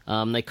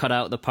 They cut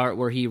out the part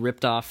where he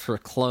ripped off her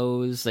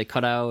clothes. They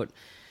cut out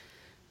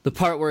the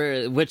part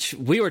which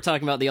we were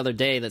talking about the other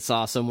day, that's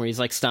awesome, where he's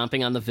like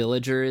stomping on the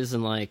villagers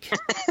and like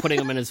putting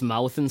them in his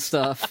mouth and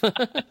stuff.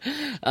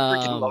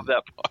 Freaking love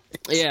that part.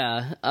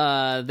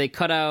 Yeah. They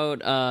cut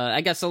out,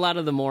 I guess, a lot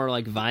of the more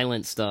like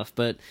violent stuff,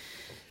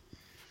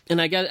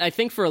 and I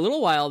think for a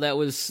little while that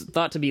was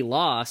thought to be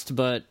lost,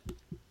 but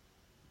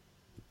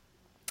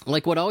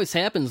like what always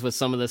happens with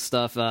some of this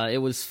stuff,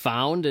 it was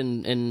found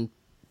and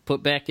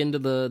put back into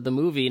the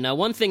movie. Now,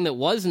 one thing that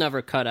was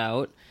never cut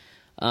out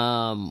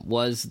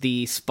was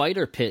the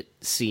spider pit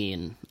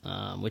scene,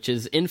 which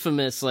is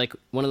infamous, like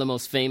one of the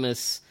most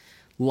famous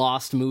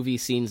lost movie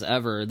scenes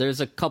ever.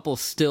 There's a couple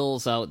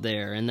stills out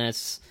there, and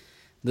that's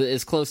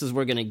as close as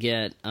we're going to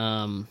get.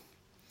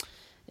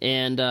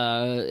 And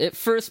at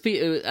first,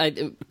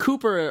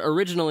 Cooper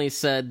originally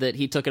said that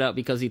he took it out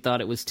because he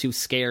thought it was too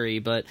scary,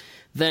 but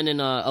then in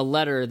a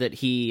letter that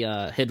he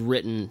had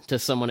written to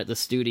someone at the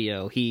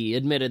studio, he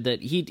admitted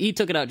that he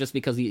took it out just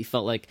because he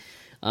felt like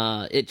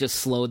it just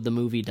slowed the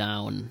movie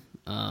down.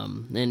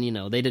 And,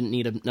 they didn't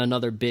need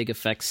another big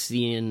effects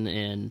scene,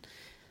 and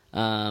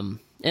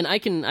I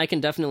can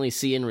definitely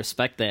see and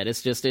respect that.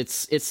 It's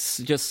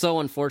just so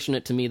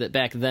unfortunate to me that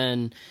back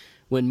then,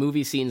 when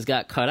movie scenes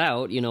got cut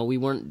out, we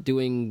weren't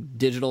doing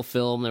digital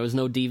film. There was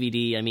no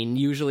DVD. I mean,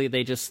 usually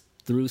they just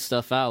threw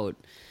stuff out.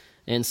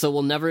 And so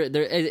we'll never...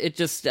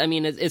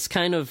 it's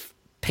kind of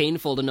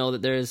painful to know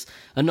that there's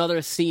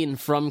another scene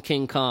from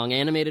King Kong,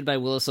 animated by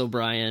Willis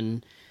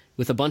O'Brien,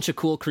 with a bunch of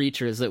cool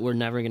creatures that we're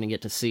never going to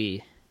get to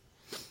see.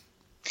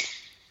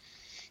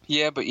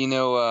 Yeah, but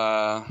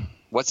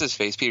what's his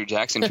face? Peter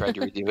Jackson tried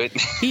to redo it.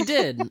 He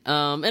did.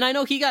 And I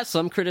know he got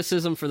some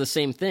criticism for the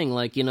same thing.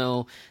 Like,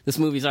 this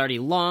movie's already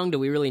long. Do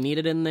we really need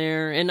it in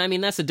there? And I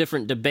mean, that's a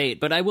different debate.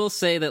 But I will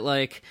say that,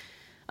 like,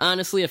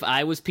 honestly, if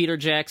I was Peter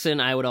Jackson,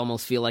 I would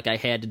almost feel like I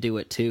had to do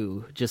it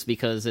too. Just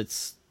because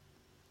it's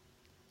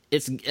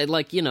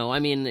like, I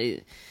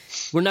mean,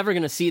 we're never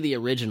going to see the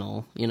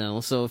original,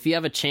 So if you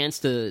have a chance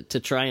to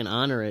try and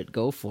honor it,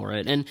 go for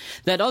it. And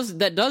that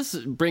does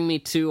bring me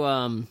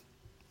to...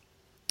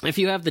 if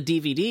you have the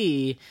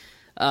DVD,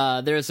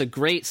 there's a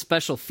great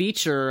special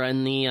feature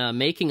in the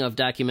making of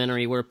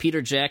documentary where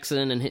Peter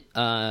Jackson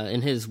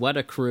and his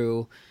Weta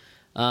crew,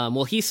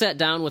 he sat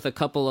down with a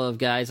couple of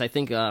guys, I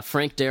think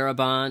Frank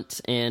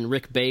Darabont and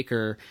Rick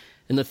Baker,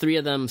 and the three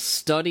of them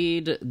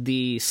studied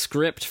the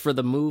script for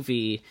the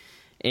movie,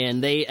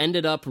 and they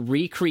ended up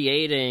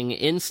recreating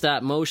in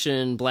stop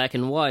motion, black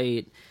and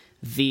white,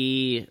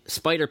 the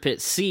spider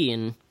pit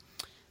scene,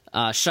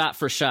 shot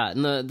for shot.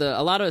 And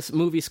a lot of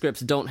movie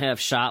scripts don't have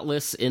shot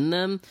lists in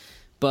them,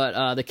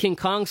 but the King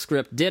Kong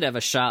script did have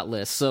a shot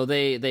list. So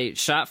they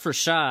shot for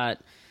shot,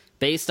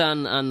 based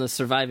on the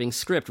surviving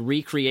script,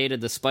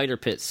 recreated the spider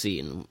pit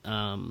scene,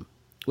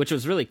 which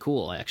was really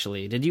cool,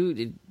 actually. Have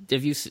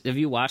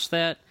you watched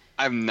that?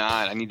 I've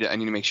not. I need to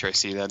make sure I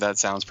see that. That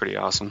sounds pretty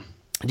awesome.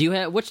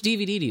 Which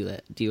DVD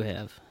do you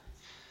have?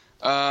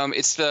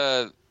 It's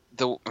the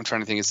I'm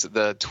trying to think. It's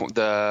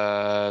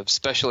the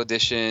special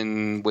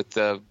edition with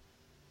the.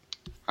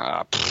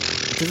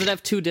 Does it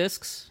have 2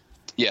 discs?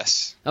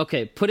 Yes.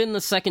 Okay, put in the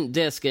second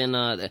disc, and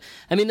I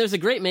mean, there's a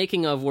great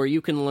making of where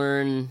you can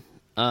learn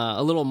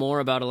a little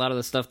more about a lot of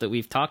the stuff that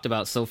we've talked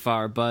about so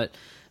far. But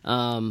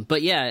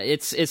yeah,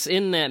 it's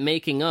in that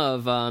making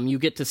of. You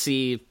get to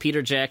see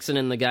Peter Jackson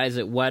and the guys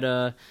at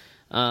Weta.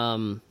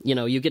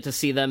 You get to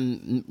see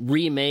them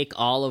remake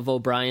all of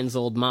O'Brien's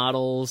old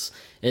models,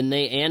 and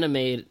they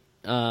animate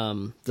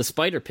the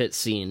spider pit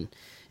scene.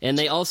 And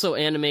they also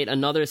animate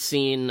another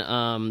scene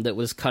that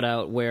was cut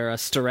out where a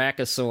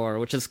Styracosaur,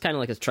 which is kind of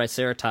like a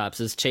Triceratops,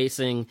 is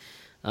chasing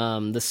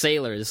the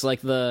sailors.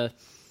 Like the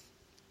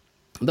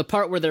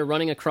part where they're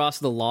running across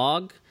the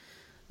log.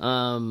 A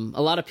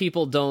lot of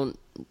people don't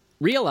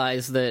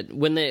realize that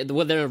when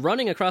they're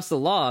running across the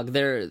log,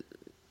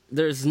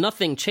 there's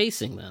nothing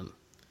chasing them.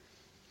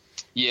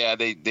 Yeah,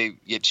 they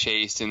get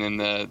chased, and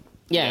then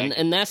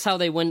and that's how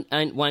they wind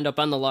up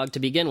on the log to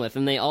begin with.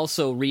 And they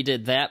also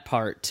redid that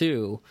part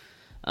too.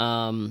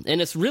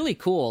 And it's really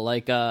cool.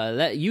 Like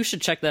that, you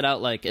should check that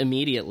out like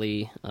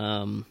immediately.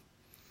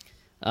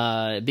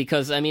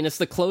 because I mean it's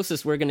the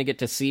closest we're going to get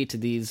to see to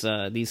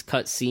these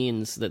cut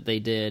scenes that they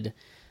did,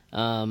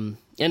 and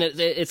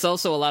it's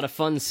also a lot of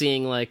fun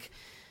seeing like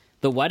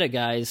the Weta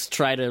guys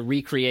try to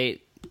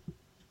recreate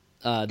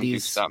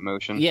these stop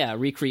motion,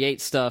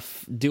 recreate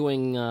stuff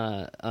doing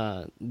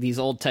these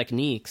old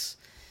techniques,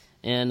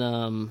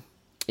 and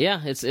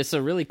it's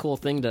a really cool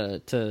thing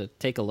to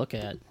take a look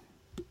at.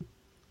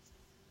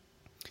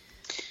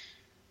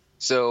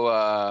 So,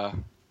 I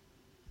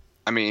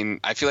mean,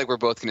 I feel like we're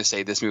both going to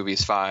say this movie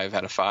is 5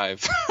 out of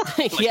 5.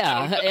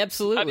 Yeah,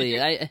 absolutely.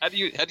 How do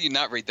you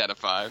not rate that a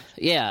 5?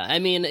 Yeah, I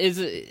mean, is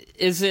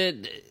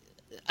it?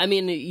 I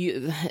mean,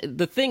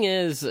 the thing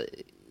is,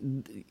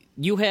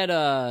 you had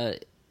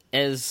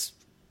as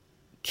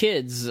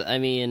kids. I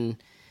mean,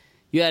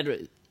 you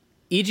had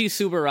E.G.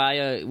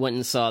 Tsuburaya went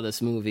and saw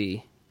this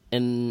movie,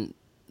 and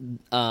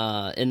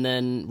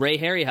then Ray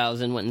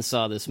Harryhausen went and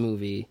saw this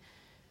movie.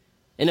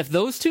 And if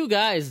those two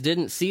guys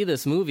didn't see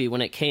this movie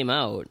when it came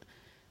out,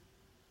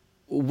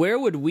 where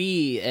would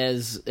we,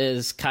 as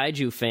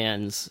kaiju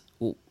fans,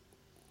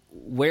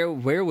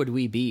 where would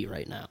we be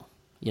right now?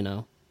 You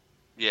know?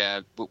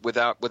 Yeah,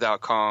 without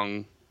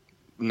Kong,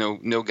 no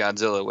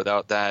Godzilla.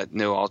 Without that,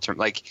 no alternate.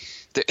 Like,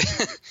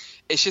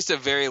 it's just a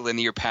very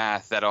linear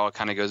path that all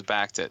kind of goes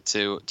back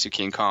to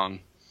King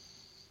Kong,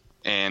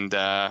 and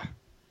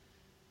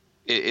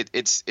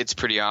it's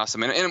pretty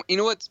awesome. And you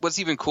know what's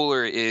even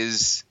cooler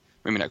is.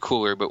 Maybe not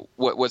cooler, but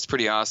what's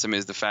pretty awesome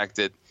is the fact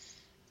that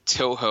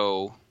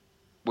Toho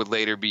would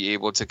later be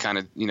able to kind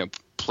of,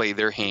 play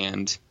their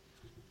hand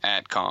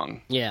at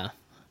Kong. Yeah.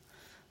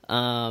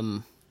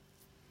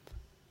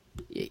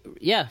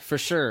 Yeah, for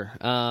sure.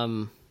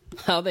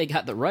 How they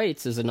got the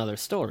rights is another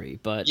story,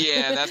 but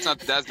yeah, that's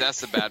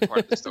the bad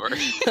part of the story.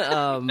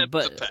 That's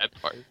the bad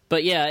part.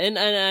 But yeah, and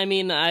I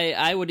mean,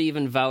 I would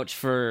even vouch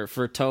for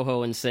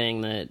Toho in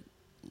saying that.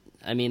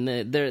 I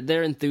mean,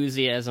 their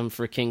enthusiasm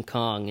for King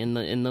Kong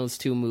in those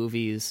two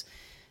movies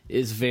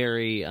is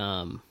very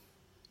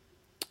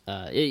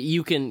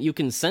you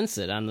can sense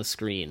it on the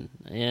screen,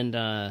 and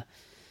I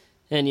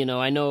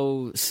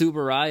know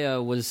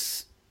Tsuburaya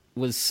was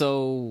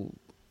so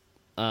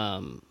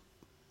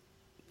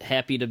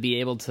happy to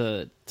be able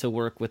to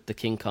work with the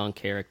King Kong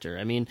character.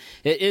 I mean,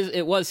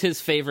 it was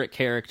his favorite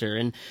character,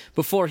 and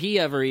before he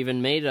ever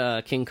even made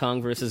King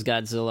Kong versus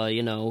Godzilla,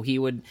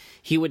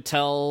 he would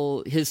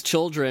tell his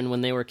children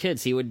when they were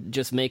kids, he would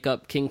just make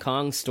up King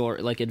Kong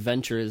story like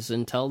adventures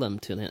and tell them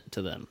to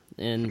them,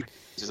 and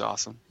which is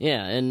awesome.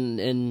 Yeah,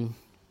 and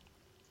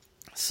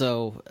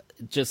so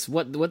just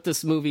what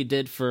this movie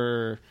did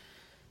for.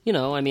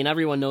 I mean,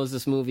 everyone knows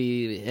this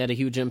movie had a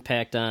huge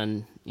impact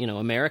on,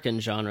 American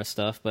genre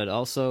stuff, but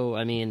also,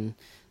 I mean,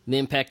 the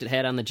impact it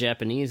had on the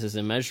Japanese is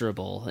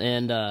immeasurable.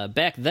 And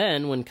back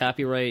then, when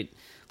copyright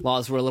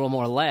laws were a little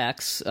more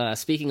lax,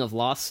 speaking of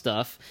lost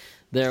stuff,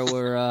 there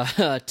were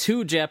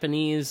 2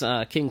 Japanese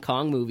King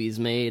Kong movies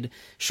made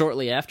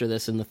shortly after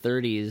this in the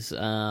 30s.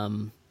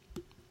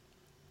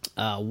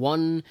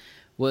 One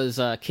was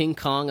King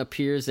Kong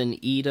Appears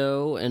in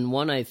Edo, and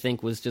one I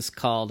think was just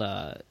called...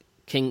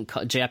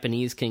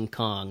 Japanese King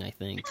Kong, I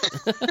think.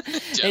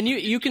 And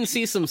you can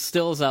see some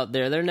stills out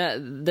there. They're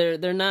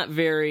not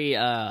very.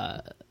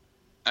 I've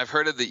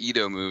heard of the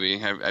Edo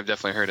movie. I've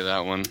definitely heard of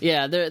that one.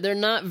 Yeah, they're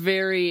not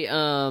very.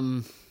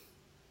 They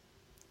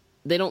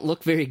don't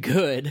look very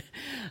good,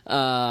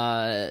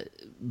 but.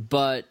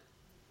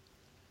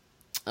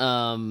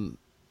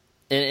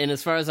 And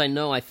as far as I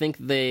know, I think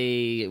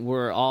they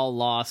were all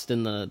lost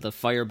in the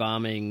fire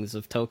bombings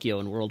of Tokyo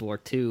in World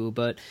War II.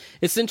 But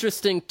it's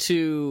interesting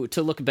to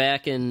look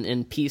back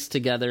and piece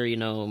together,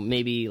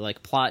 maybe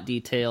like plot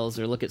details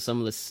or look at some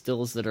of the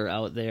stills that are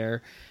out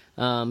there.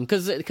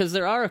 Because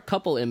there are a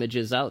couple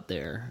images out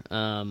there.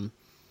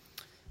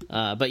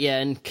 But yeah,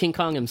 and King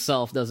Kong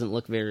himself doesn't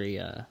look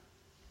very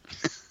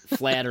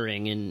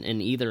flattering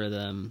in either of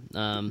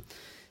them.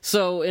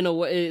 So in a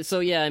way,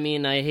 yeah, I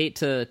mean, I hate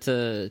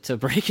to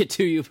break it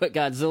to you, but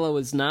Godzilla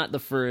was not the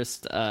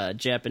first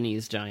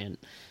Japanese giant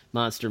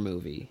monster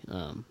movie.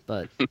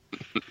 But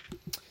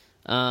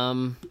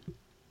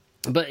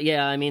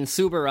yeah, I mean,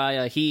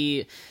 Tsuburaya,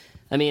 he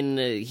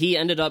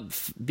ended up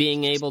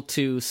being able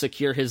to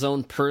secure his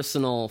own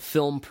personal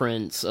film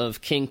prints of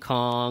King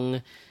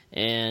Kong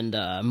and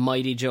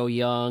Mighty Joe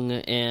Young,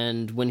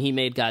 and when he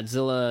made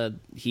Godzilla,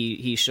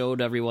 he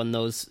showed everyone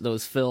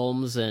those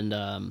films,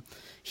 and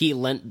he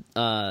lent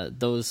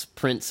those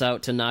prints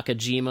out to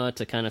Nakajima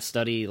to kind of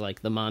study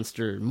like the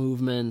monster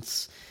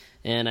movements,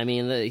 and I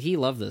mean he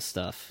loved this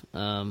stuff,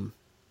 and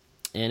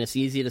it's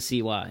easy to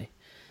see why.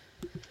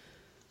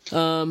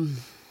 So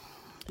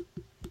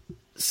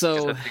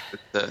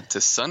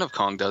the Son of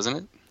Kong, doesn't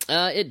it?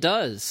 It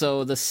does.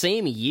 So the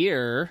same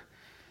year,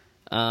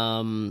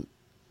 Son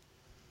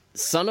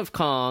of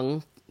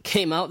Kong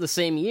came out the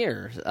same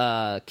year.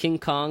 King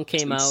Kong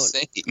came out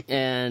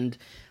and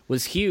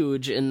was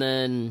huge, and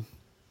then.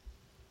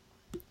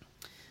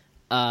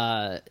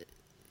 I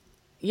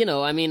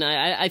mean,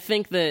 I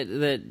think that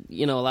a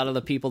lot of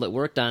the people that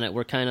worked on it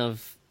were kind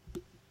of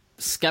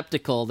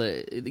skeptical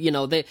that, you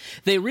know, they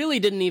really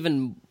didn't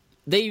even,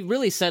 they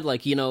really said,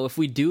 like, you know, if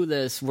we do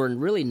this, we're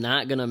really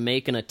not going to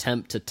make an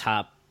attempt to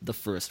top the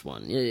first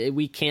one.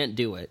 We can't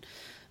do it.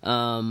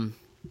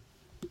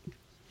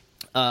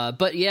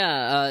 But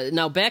yeah,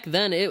 now back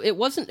then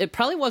it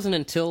probably wasn't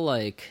until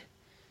like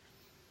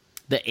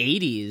the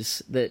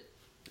 80s that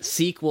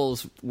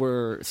sequels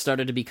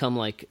started to become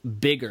like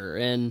bigger.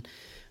 And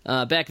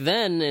back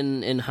then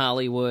in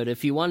Hollywood,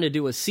 if you wanted to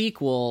do a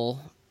sequel,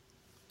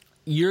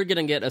 you're going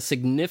to get a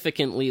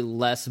significantly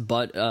less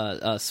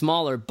a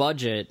smaller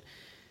budget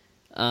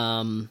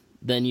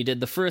than you did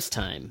the first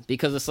time,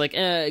 because it's like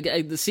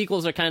the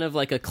sequels are kind of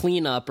like a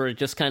cleanup, or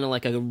just kind of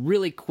like a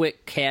really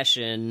quick cash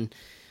in,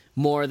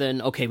 more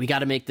than, okay, we got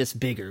to make this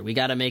bigger, we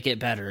got to make it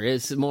better.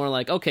 It's more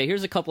like, okay,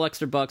 here's a couple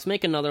extra bucks,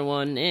 make another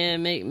one,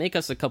 and make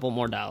us a couple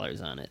more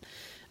dollars on it.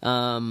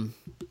 And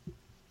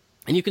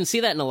you can see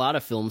that in a lot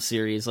of film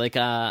series. Like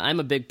I'm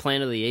a big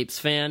Planet of the Apes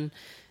fan,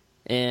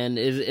 and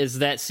as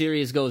that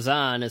series goes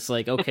on, it's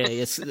like,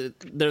 okay,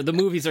 the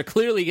movies are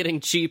clearly getting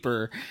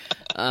cheaper.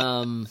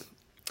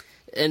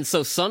 And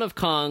so Son of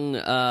Kong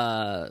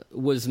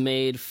was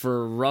made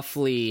for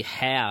roughly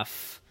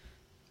half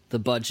the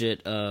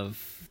budget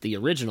of the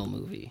original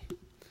movie.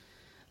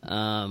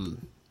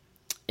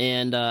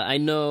 And I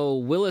know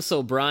Willis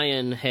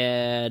O'Brien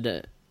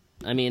the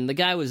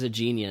guy was a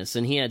genius,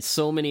 and he had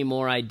so many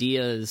more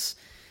ideas.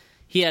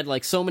 He had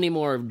like so many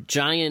more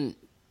giant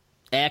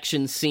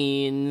action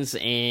scenes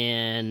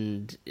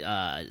and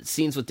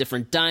scenes with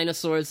different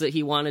dinosaurs that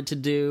he wanted to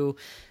do.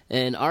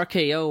 And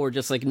RKO were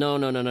just like, no.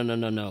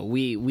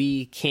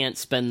 We can't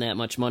spend that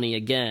much money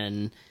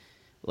again.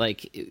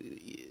 Like,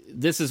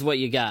 this is what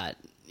you got,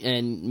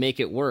 and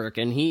make it work.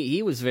 And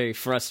he was very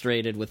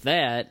frustrated with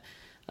that.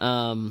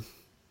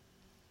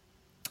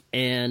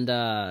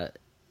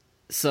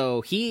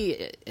 So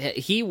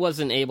he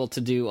wasn't able to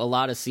do a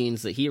lot of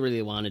scenes that he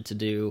really wanted to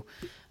do,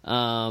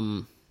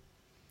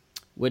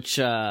 which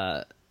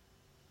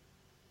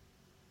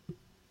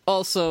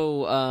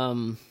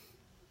also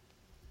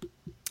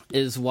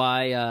is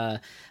why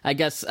I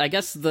guess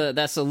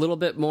that's a little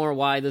bit more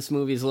why this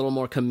movie is a little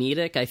more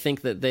comedic. I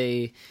think that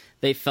they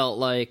felt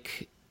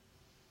like,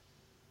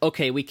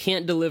 okay, we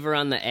can't deliver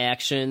on the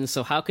action,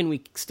 so how can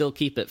we still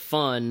keep it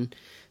fun?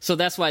 So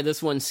that's why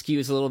this one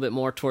skews a little bit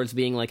more towards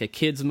being like a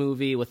kids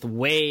movie with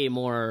way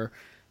more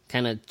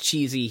kind of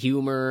cheesy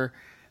humor,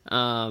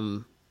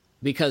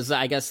 because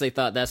I guess they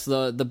thought that's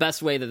the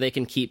best way that they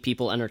can keep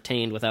people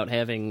entertained without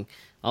having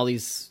all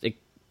these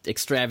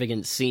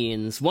extravagant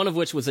scenes, one of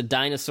which was a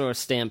dinosaur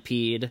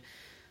stampede,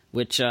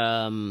 which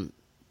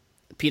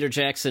Peter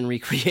Jackson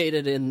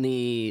recreated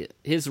in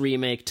his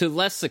remake to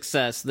less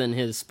success than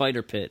his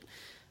Spider Pit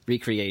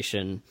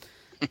recreation.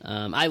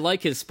 I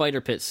like his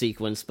Spider Pit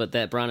sequence, but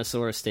that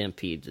Brontosaurus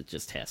stampede, it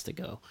just has to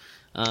go.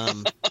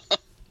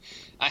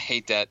 I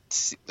hate that.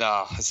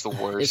 Oh, it's the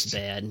worst. It's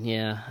bad,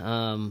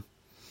 yeah.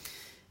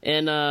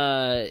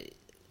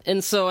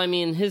 And so, I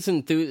mean,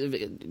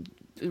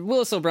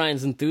 Willis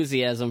O'Brien's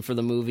enthusiasm for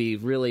the movie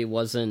really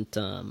wasn't,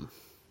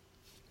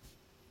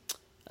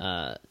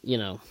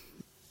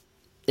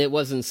 it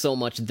wasn't so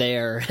much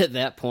there at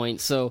that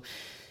point. So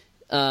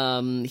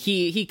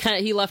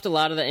he left a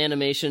lot of the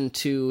animation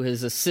to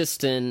his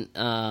assistant,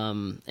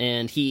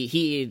 and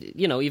he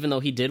even though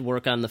he did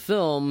work on the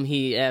film,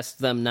 he asked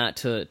them not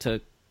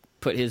to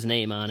put his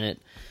name on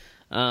it.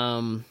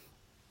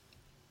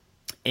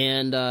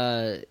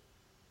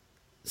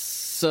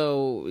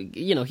 So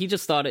he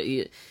just thought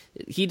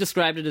he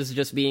described it as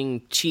just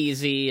being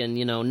cheesy and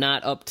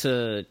not up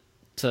to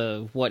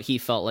what he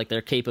felt like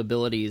their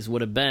capabilities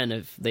would have been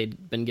if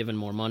they'd been given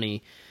more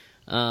money.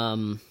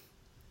 And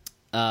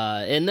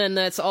then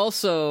that's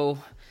also,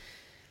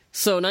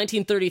 so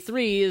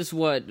 1933 is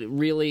what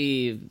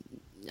really,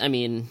 I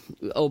mean,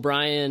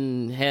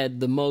 O'Brien had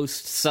the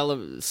most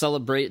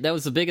celebrate. That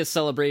was the biggest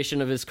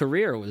celebration of his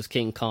career, was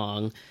King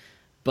Kong.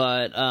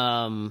 But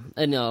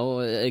I know,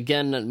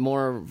 again,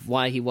 more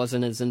why he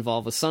wasn't as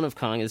involved with Son of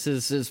Kong is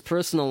his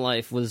personal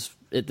life was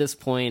at this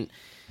point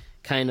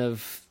kind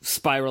of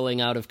spiraling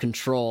out of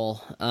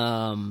control.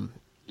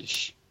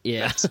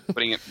 Yeah, that's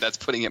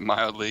putting it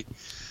mildly.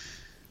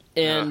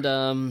 And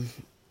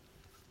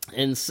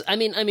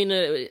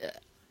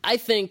I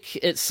think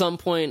at some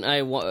point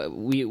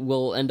we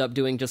will end up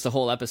doing just a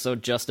whole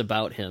episode just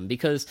about him,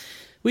 because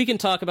we can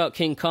talk about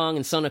King Kong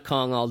and Son of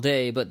Kong all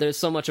day, but there's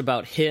so much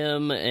about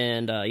him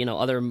and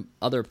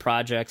other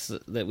projects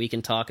that we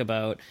can talk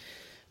about.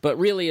 But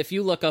really, if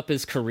you look up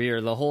his career,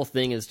 the whole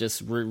thing is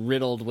just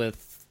riddled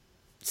with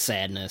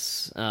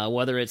sadness.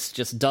 Whether it's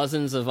just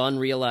dozens of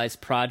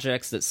unrealized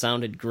projects that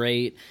sounded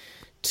great,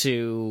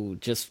 to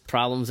just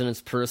problems in his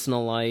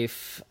personal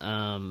life.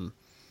 But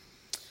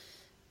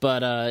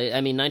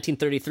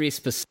 1933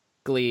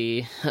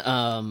 specifically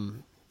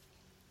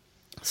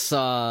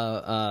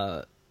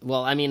saw.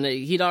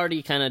 He'd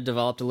already kind of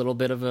developed a little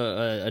bit of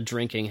a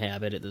drinking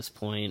habit at this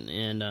point,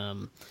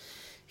 and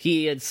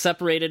he had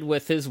separated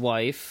with his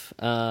wife,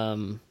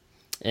 and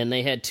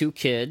they had 2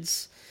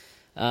 kids.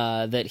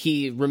 that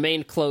he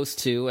remained close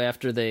to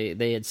after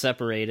they had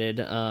separated.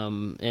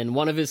 And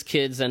one of his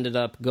kids ended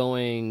up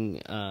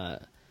going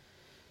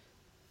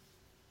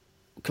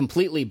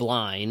completely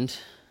blind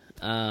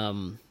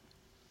around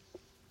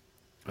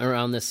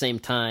the same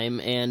time.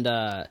 And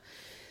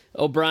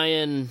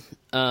O'Brien,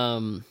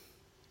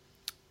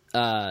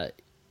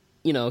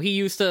 he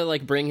used to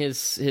like bring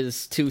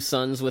his two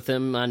sons with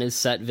him on his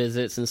set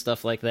visits and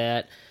stuff like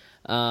that.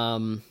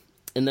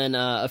 And then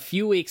a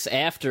few weeks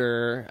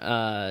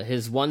after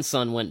his one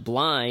son went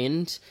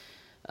blind,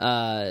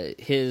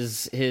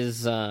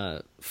 his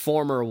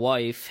former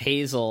wife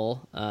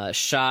Hazel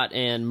shot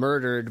and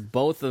murdered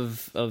both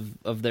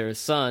of their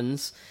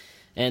sons,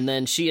 and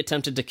then she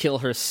attempted to kill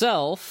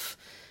herself,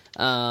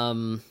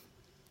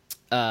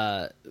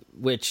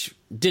 which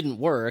didn't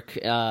work.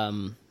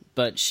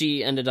 But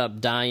she ended up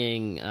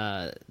dying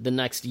the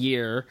next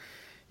year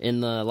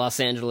in the Los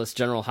Angeles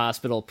General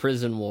Hospital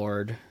prison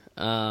ward.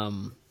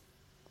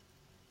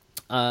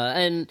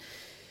 And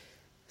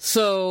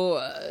so,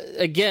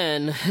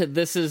 again,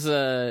 this is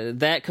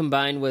that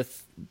combined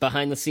with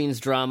behind-the-scenes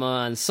drama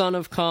on Son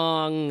of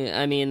Kong.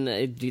 I mean,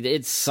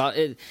 it's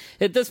at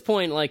this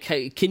point, like,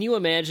 can you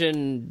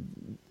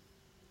imagine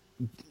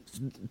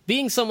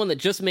being someone that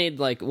just made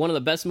like one of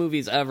the best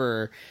movies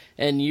ever,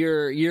 and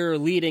you're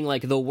leading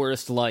like the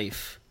worst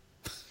life,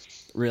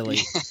 really?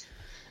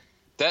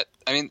 I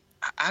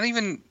don't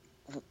even.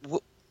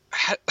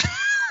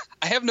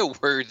 I have no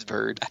words,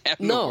 Byrd. I have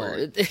no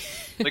words.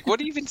 Like, what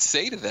do you even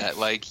say to that?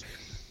 Like,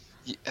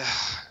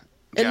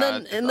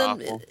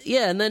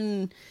 and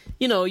then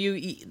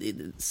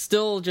you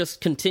still just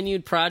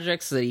continued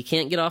projects that he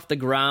can't get off the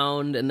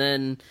ground, and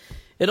then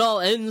it all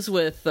ends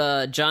with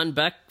John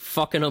Beck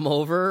fucking him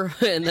over,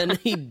 and then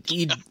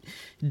he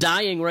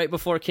dying right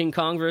before King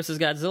Kong versus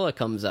Godzilla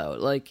comes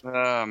out. Like,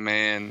 oh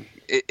man,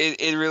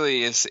 it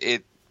really is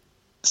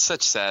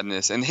such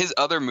sadness. And his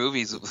other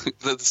movies,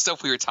 the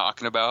stuff we were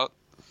talking about,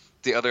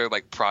 the other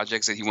like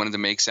projects that he wanted to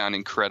make sound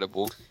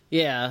incredible.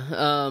 Yeah.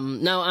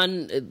 Now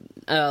on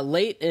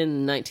late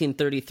in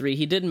 1933,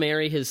 he did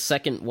marry his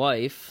second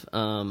wife,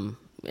 and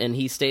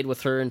he stayed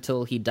with her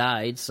until he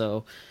died.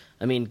 So,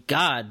 I mean,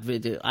 God,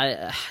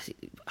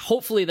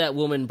 hopefully that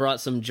woman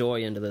brought some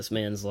joy into this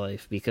man's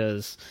life,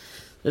 because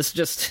it's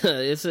just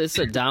it's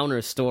a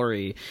downer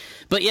story.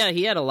 But yeah,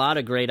 he had a lot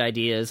of great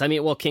ideas. I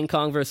mean, well, King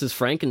Kong versus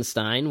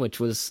Frankenstein, which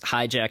was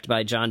hijacked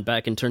by John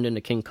Beck and turned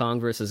into King Kong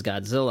versus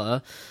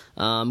Godzilla.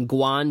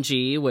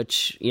 Guanji,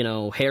 which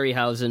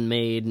Harryhausen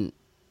made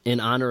in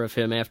honor of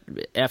him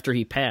after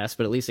he passed,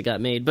 but at least it got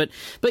made. But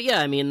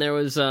yeah, I mean, there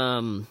was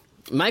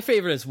my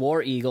favorite is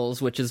War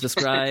Eagles, which is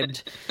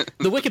described.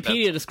 The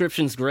Wikipedia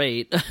description's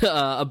great,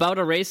 about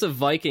a race of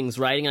Vikings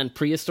riding on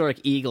prehistoric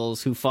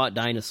eagles who fought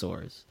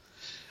dinosaurs.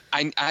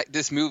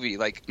 This movie,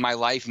 like, my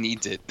life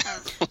needs it.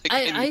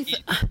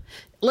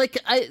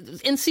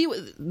 See,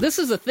 this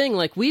is the thing.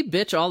 Like, we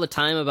bitch all the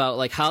time about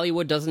like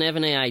Hollywood doesn't have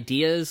any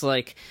ideas.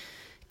 Like,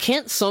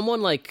 can't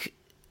someone like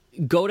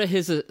go to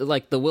his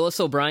like the Willis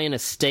O'Brien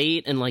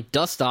estate and like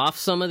dust off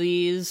some of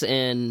these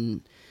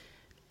and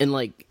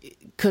like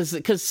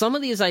because some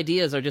of these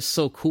ideas are just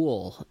so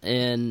cool,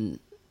 and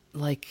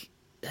like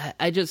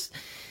I just.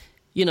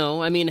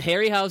 I mean,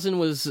 Harryhausen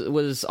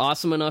was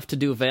awesome enough to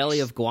do Valley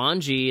of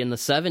Guanji in the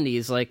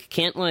 70s. Like,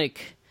 can't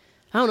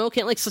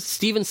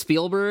Steven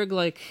Spielberg,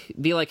 like,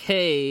 be like,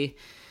 hey,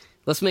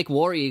 let's make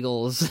War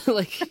Eagles?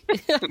 Like,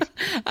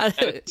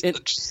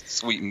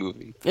 sweet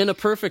movie. In a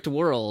perfect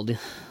world.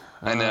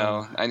 I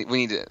know.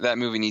 That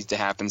movie needs to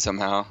happen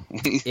somehow.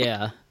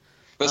 Yeah.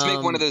 Let's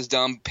make one of those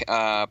dumb,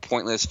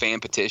 pointless fan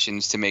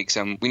petitions to make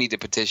some. We need to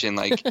petition,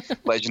 like,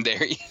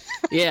 Legendary.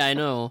 Yeah, I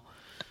know.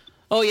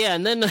 Oh, yeah,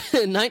 and then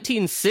in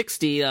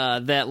 1960,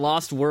 that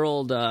Lost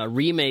World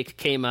remake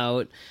came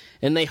out,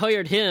 and they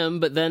hired him,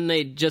 but then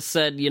they just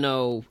said,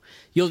 you'll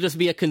just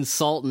be a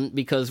consultant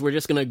because we're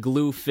just going to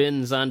glue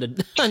fins onto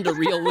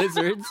real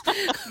lizards.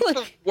 Like,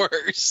 the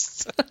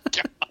worst.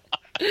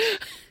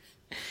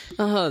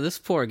 Oh, this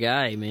poor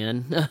guy,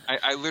 man.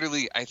 I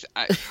literally, I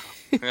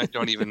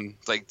don't even,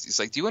 like, it's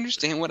like, do you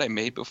understand what I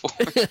made before?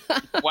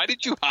 Why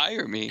did you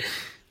hire me?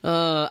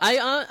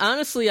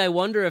 Honestly, I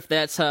wonder if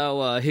that's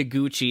how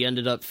Higuchi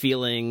ended up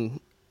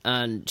feeling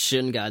on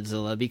Shin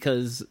Godzilla,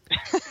 because,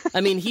 I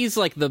mean, he's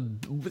like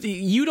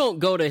you don't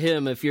go to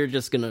him if you're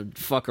just gonna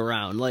fuck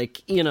around.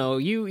 Like, you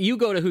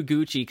go to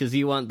Higuchi because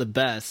you want the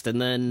best,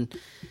 and then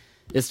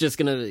it's just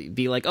gonna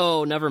be like,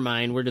 oh, never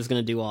mind, we're just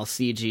gonna do all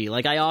CG.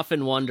 Like, I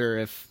often wonder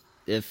if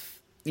it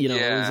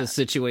was a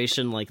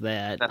situation like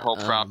that. That whole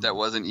prop that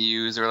wasn't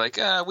used, or like,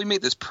 we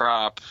made this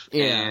prop,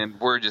 and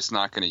we're just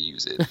not going to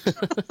use it.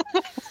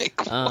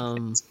 Like,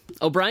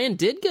 O'Brien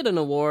did get an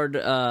award,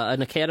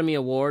 an Academy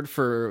Award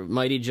for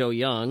Mighty Joe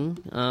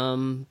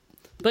Young.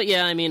 But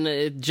yeah, I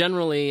mean,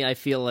 generally, I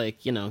feel like,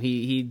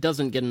 he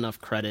doesn't get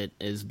enough credit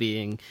as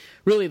being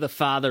really the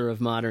father of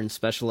modern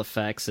special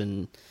effects.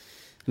 And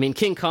I mean,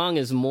 King Kong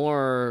is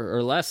more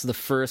or less the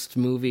first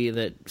movie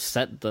that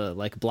set the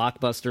like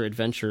blockbuster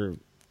adventure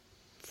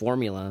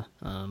formula.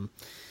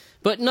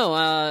 But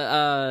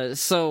no,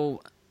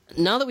 so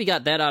now that we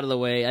got that out of the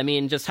way, I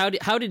mean, just how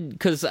did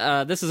because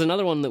this is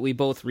another one that we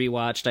both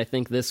rewatched, I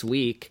think, this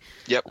week.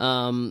 Yep.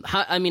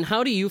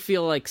 How do you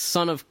feel like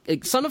Son of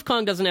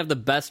Kong doesn't have the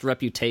best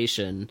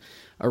reputation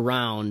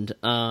around?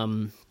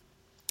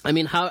 I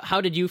mean,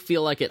 how did you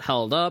feel like it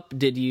held up?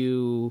 Did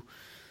you?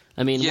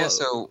 I mean, yeah.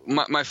 So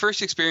my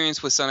first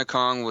experience with Son of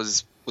Kong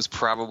was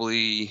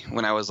probably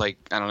when I was like,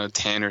 I don't know,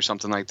 10 or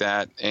something like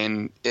that,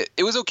 and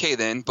it was okay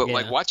then. But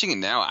like watching it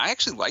now, I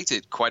actually liked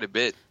it quite a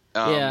bit.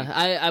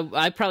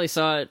 I probably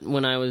saw it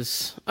when I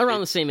was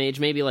around the same age,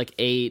 maybe like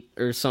 8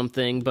 or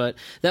something. But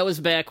that was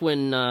back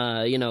when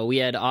we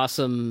had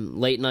awesome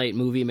late night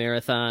movie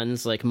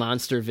marathons like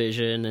Monster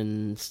Vision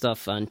and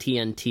stuff on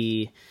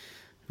TNT.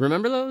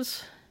 Remember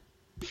those?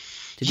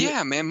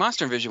 Man,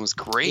 Monster Vision was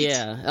great.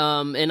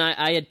 Yeah, and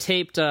I had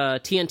taped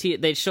TNT.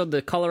 They showed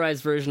the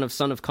colorized version of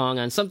Son of Kong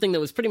on something that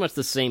was pretty much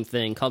the same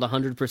thing called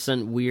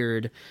 100%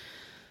 Weird.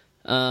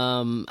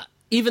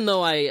 Even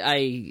though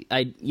I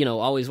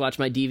always watch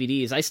my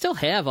DVDs, I still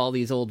have all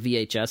these old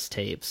VHS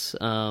tapes,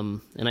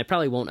 and I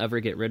probably won't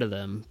ever get rid of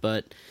them.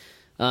 But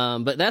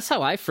that's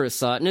how I first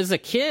saw it. And as a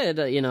kid,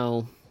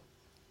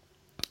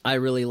 I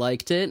really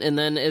liked it. And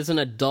then as an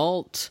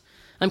adult,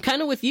 I'm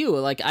kind of with you.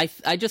 Like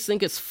I just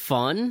think it's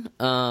fun.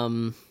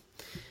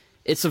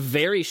 It's a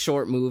very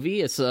short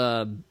movie. It's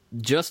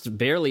just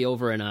barely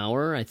over an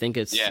hour. I think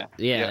it's an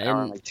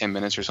hour and like 10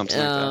 minutes or something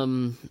like that.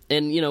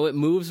 And it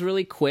moves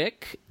really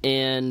quick,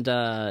 and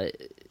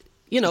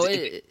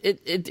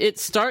it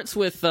starts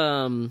with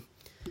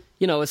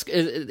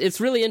it's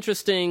really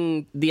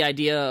interesting, the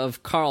idea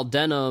of Carl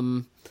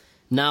Denham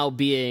now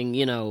being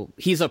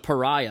he's a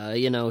pariah.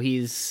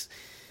 He's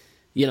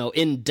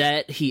in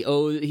debt.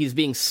 He's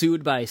being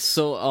sued by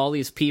all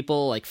these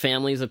people, like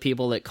families of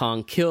people that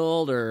Kong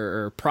killed,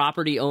 or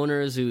property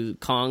owners who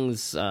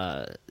Kong's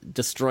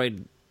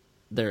destroyed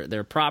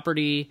their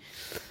property.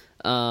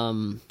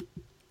 And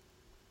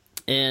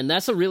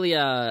that's a really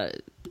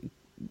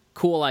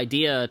cool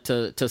idea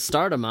to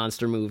start a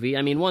monster movie.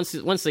 I mean, once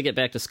they get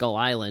back to Skull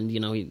Island,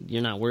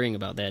 you're not worrying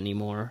about that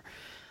anymore.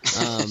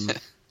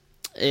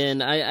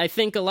 And I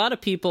think a lot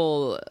of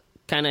people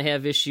kind of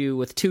have issue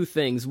with two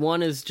things.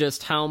 One is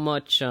just how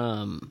much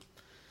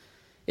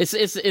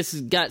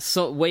it's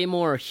got way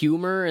more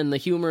humor, and the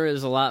humor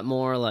is a lot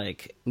more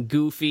like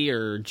goofy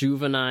or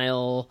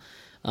juvenile.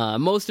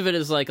 Most of it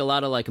is like a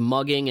lot of like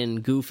mugging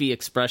and goofy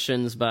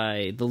expressions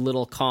by the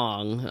little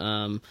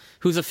Kong,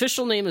 whose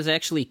official name is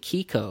actually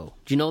Kiko.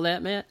 Do you know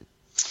that, Matt?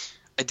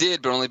 I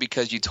did, but only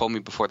because you told me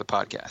before the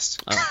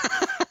podcast.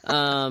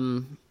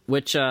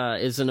 Which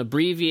is an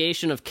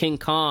abbreviation of King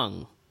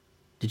Kong.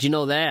 Did you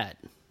know that?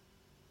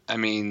 I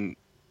mean,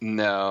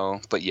 no,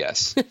 but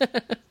yes.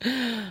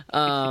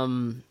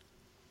 And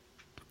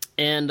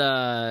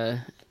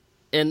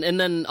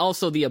then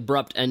also the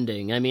abrupt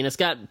ending. I mean, it's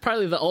got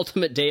probably the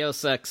ultimate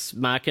Deus Ex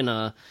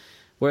Machina,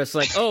 where it's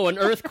like, oh, an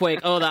earthquake,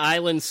 oh, the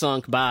island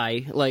sunk,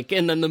 bye, like,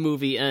 and then the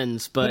movie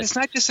ends. But it's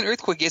not just an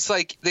earthquake. It's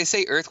like they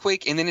say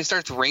earthquake, and then it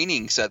starts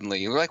raining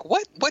suddenly. We're like,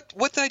 what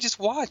did I just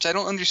watch? I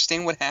don't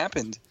understand what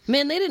happened.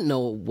 Man, they didn't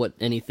know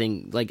they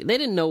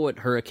didn't know what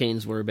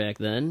hurricanes were back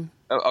then.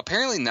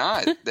 Apparently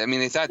not. I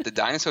mean, they thought the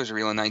dinosaurs were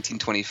real in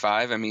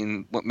 1925. I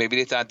mean, maybe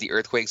they thought the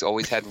earthquakes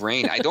always had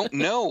rain. I don't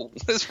know.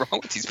 What is wrong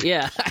with these people?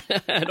 Yeah,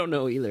 I don't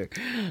know either.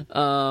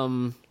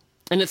 And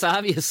it's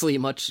obviously a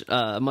much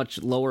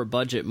lower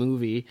budget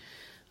movie.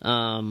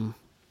 But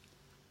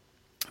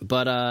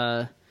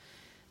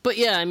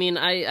yeah, I mean,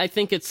 I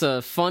think it's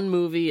a fun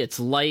movie. It's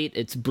light.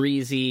 It's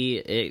breezy.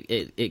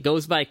 It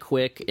goes by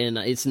quick, and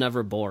it's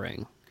never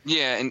boring.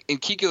 Yeah,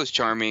 and Kiko's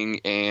charming,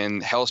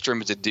 and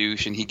Hellstrom is a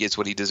douche, and he gets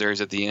what he deserves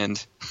at the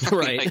end.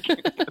 Right.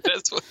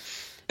 That's what.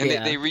 And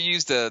they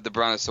reused the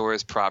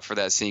Brontosaurus prop for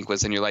that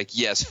sequence, and you're like,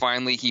 yes,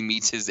 finally he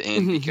meets his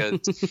end, because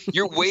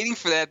you're waiting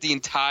for that the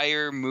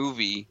entire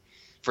movie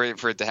for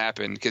it to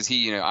happen, because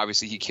he,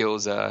 obviously he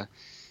killed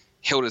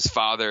his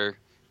father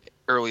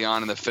early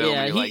on in the film.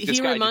 Yeah, and you're like, this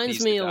he guy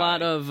reminds me a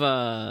lot of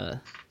the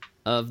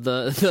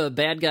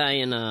bad guy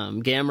in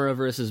Gamera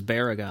versus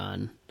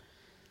Baragon.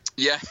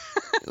 Yeah.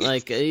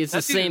 Like, he's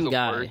the same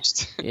guy.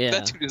 Worst. Yeah.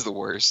 That dude is the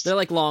worst. They're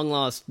like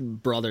long-lost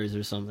brothers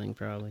or something,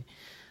 probably.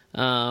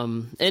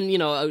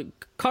 And,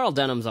 Carl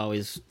Denham's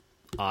always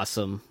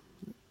awesome.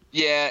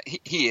 Yeah,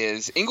 he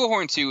is.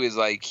 Englehorn, too, is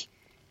like...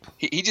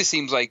 He just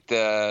seems like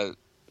I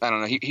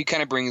don't know, he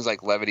kind of brings,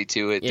 like, levity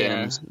to it. Yeah,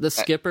 Denham's, the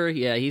skipper,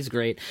 yeah, he's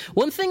great.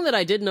 One thing that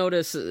I did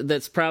notice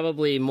that's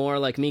probably more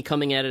like me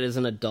coming at it as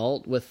an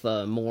adult with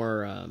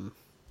more...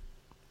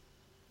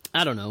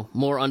 I don't know,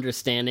 more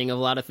understanding of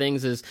a lot of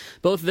things is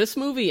both this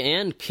movie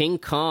and King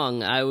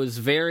Kong. I was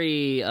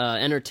very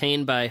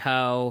entertained by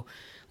how,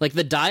 like,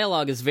 the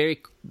dialogue is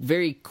very,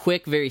 very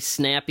quick, very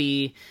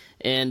snappy,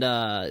 and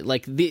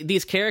like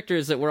these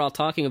characters that we're all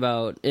talking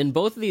about in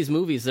both of these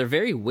movies, they're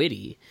very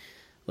witty,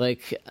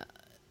 like,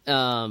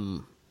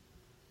 and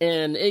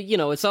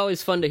it's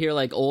always fun to hear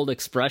like old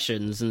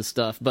expressions and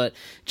stuff, but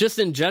just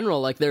in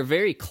general, like, they're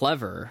very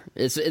clever.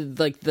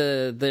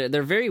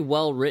 They're very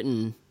well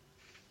written.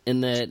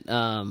 In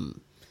that,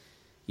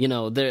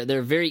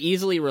 they're very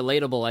easily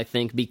relatable, I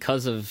think,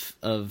 because of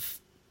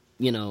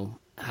how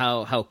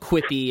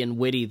quippy and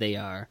witty they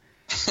are.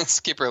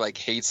 Skipper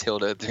hates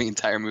Hilda the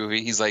entire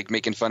movie. He's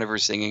making fun of her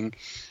singing.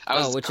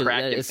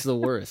 It's the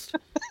worst.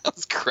 I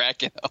was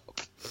cracking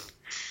up.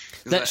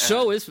 That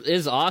show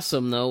is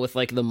awesome though, with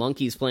the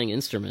monkeys playing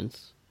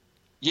instruments.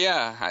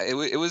 Yeah,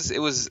 it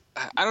was.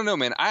 I don't know,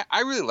 man.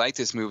 I really liked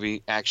this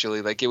movie actually.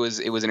 It was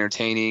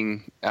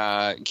entertaining.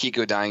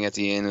 Kiko dying at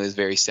the end was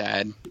very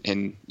sad,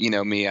 and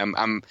me,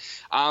 I'm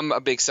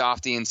a big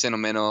softie and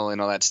sentimental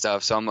and all that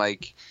stuff. So I'm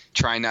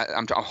trying not.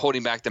 I'm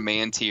holding back the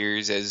man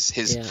tears as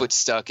his foot's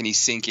stuck and he's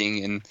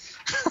sinking. And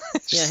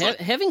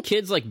having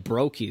kids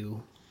broke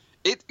you.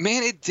 It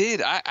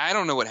did. I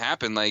don't know what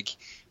happened.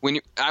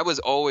 I was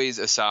always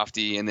a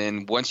softie, and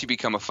then once you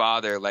become a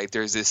father,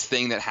 there's this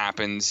thing that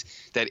happens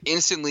that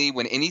instantly,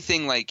 when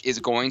anything is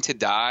going to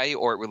die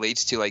or it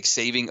relates to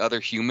saving other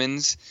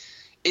humans,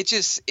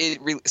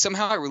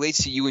 somehow it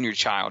relates to you and your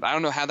child. I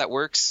don't know how that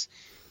works,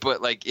 but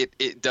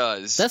it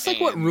does. That's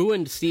what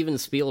ruined Steven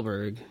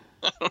Spielberg.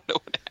 I don't know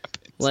what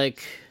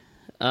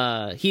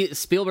happened.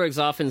 Spielberg's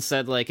often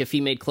said if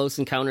he made Close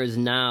Encounters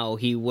now,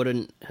 he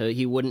wouldn't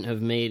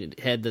have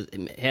had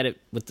it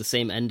with the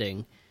same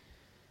ending.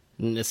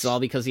 And it's all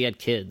because he had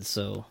kids,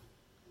 so.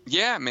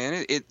 Yeah,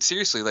 man. It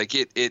seriously,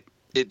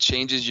 it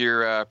changes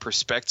your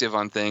perspective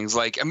on things.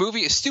 A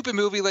stupid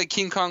movie like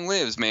King Kong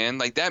Lives, man.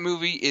 That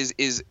movie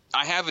is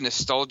I have a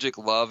nostalgic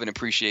love and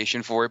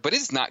appreciation for it, but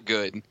it's not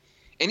good.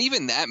 And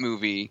even that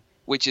movie,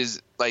 which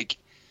is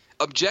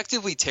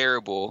objectively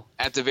terrible,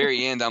 at the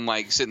very end, I'm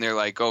sitting there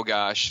oh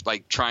gosh,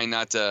 trying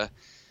not to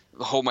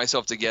hold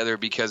myself together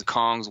because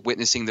Kong's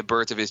witnessing the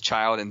birth of his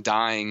child and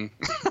dying.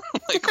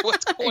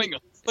 What's going on?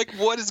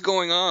 What is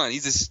going on?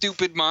 He's a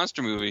stupid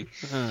monster movie.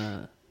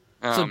 So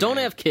don't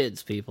have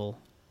kids, people.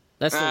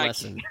 That's the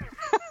lesson.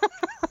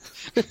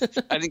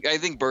 I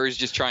think Bird's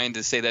just trying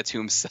to say that to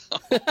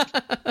himself.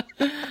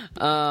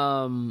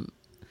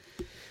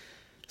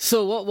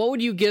 So what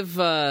would you give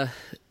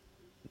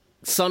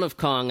Son of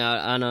Kong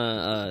on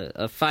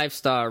a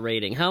 5-star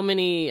rating? How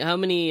many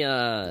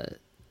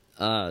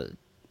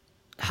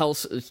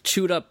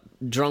chewed up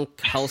drunk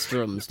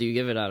Hellstroms do you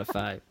give it out of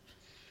 5?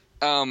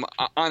 On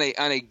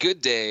a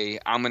good day,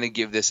 I'm gonna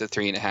give this a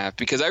 3.5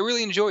 because I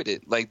really enjoyed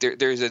it.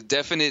 There's a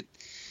definite.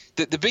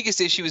 The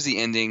biggest issue is the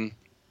ending,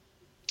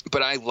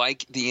 but I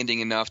like the ending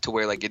enough to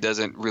where it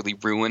doesn't really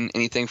ruin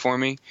anything for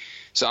me.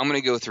 So I'm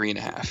gonna go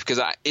 3.5 because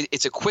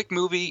it's a quick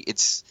movie.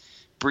 It's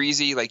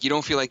breezy. You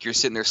don't feel like you're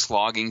sitting there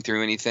slogging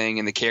through anything,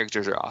 and the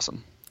characters are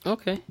awesome.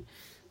 Okay,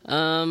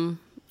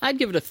 I'd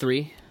give it a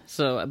 3.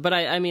 So, but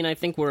I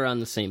think we're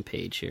on the same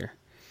page here.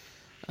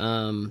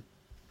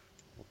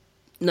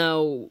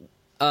 Now,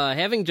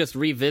 having just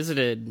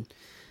revisited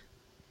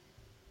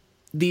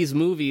these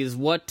movies,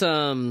 what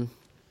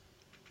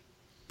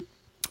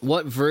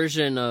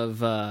version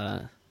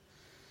of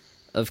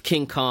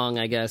King Kong,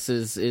 I guess,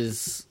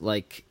 is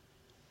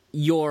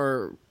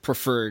your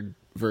preferred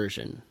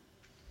version?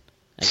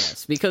 I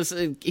guess because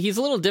he's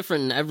a little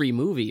different in every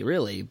movie,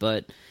 really.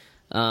 But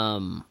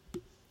I'll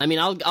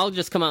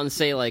just come out and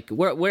say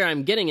where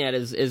I'm getting at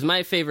is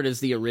my favorite is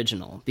the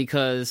original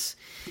because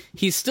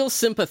he's still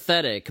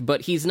sympathetic,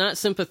 but he's not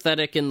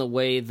sympathetic in the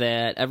way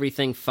that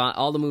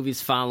all the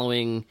movies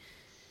following,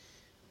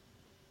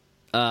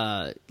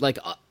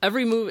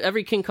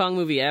 every King Kong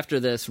movie after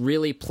this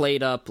really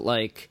played up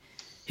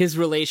his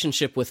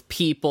relationship with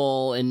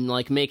people and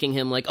making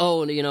him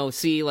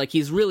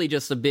he's really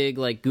just a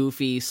big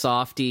goofy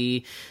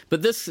softy.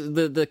 But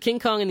the King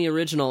Kong in the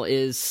original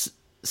is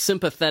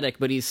sympathetic,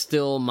 but he's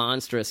still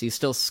monstrous. He's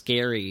still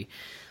scary.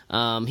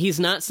 He's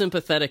not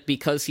sympathetic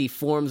because he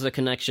forms a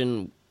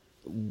connection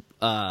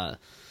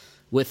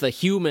with a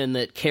human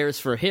that cares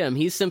for him.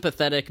 He's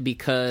sympathetic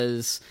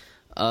because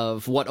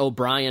of what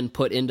O'Brien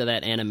put into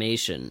that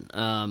animation.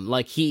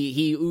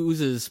 He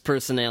oozes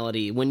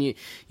personality when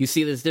you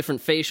see these different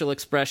facial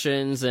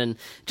expressions and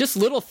just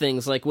little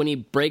things when he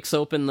breaks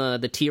open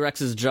the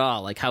T-Rex's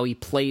jaw, how he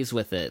plays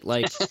with it.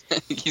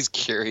 He's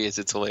curious.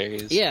 It's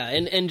hilarious. Yeah,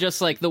 and just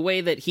the way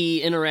that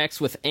he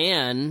interacts with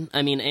Anne.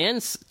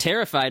 Anne's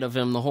terrified of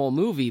him the whole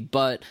movie,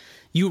 but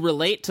you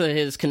relate to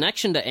his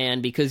connection to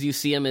Anne because you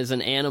see him as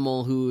an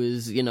animal who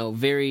is,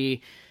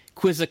 very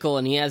quizzical,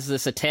 and he has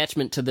this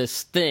attachment to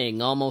this thing,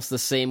 almost the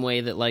same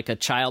way that a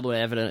child would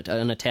have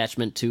an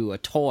attachment to a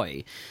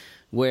toy.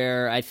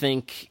 Where I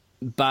think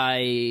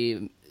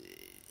by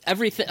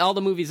everything, all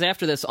the movies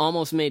after this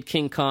almost made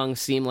King Kong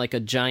seem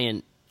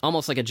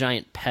almost like a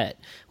giant pet,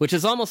 which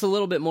is almost a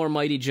little bit more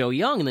Mighty Joe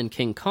Young than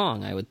King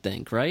Kong, I would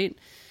think, right?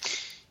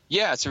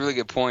 Yeah, it's a really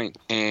good point,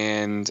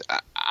 and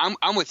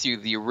I'm with you.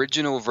 The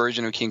original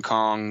version of King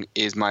Kong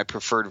is my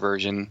preferred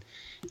version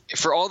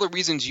for all the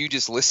reasons you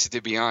just listed,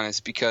 to be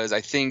honest, because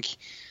I think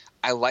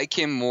I like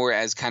him more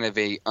as kind of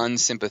a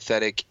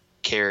unsympathetic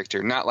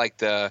character, not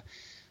I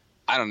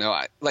don't know,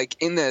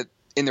 in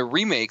the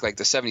remake,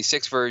 the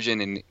 76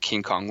 version and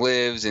King Kong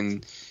Lives,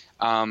 and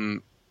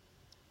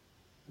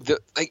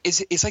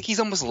it's like he's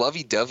almost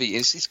lovey-dovey.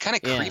 It's kind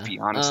of creepy,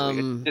 honestly. I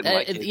didn't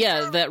like it.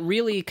 Yeah, that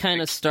really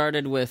kind of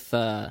started with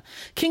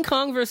King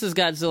Kong versus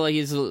Godzilla.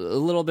 He's a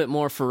little bit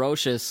more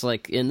ferocious,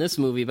 like in this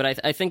movie, but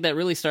I think that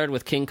really started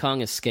with King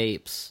Kong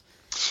Escapes.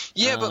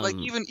 Yeah, but like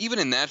even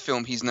in that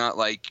film, he's not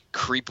like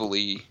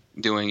creepily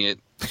doing it,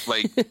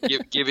 like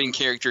giving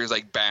characters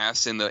like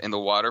baths in the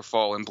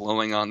waterfall and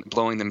blowing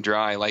them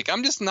dry. Like,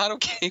 I'm just not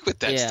okay with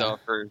that stuff.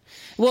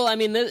 Well, I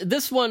mean,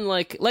 this one,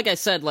 like I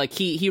said, like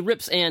he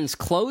rips Anne's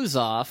clothes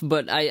off,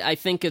 but I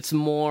think it's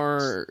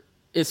more.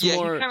 It's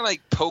more he's kind of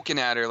like poking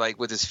at her like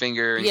with his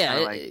finger. And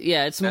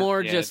it's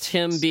more just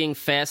him being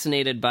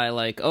fascinated by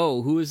like,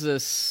 oh, who is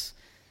this?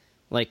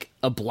 Like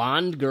a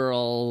blonde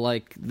girl,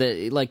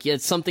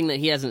 it's something that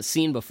he hasn't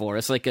seen before.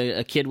 It's like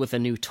a kid with a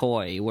new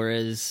toy.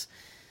 Whereas,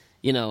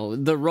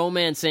 the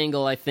romance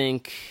angle, I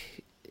think,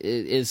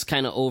 is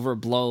kind of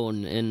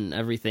overblown in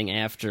everything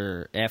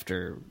after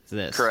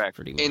this. Correct.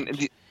 Pretty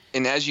much.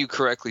 And as you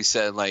correctly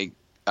said, like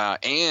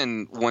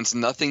Anne wants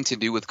nothing to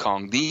do with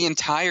Kong the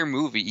entire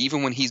movie,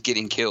 even when he's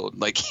getting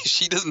killed. Like,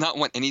 she does not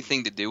want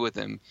anything to do with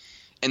him.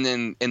 And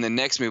then in the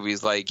next movie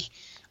is like,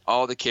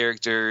 all the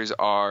characters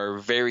are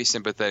very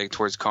sympathetic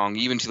towards Kong,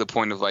 even to the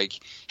point of like,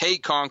 hey,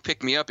 Kong,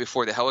 pick me up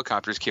before the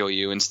helicopters kill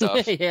you and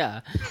stuff. Yeah.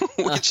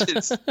 Which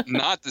is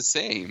not the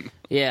same.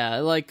 Yeah,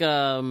 like,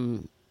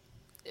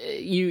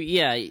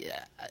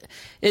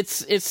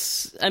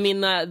 it's, I mean,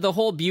 the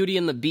whole Beauty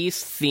and the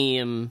Beast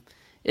theme,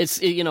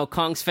 it's,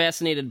 Kong's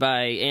fascinated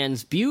by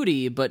Anne's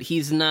beauty, but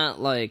he's not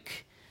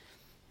like,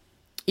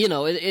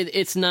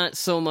 it's not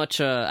so much,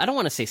 I don't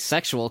want to say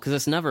sexual, because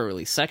it's never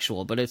really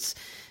sexual, but it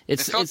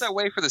felt that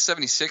way for the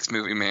 76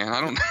 movie, man. I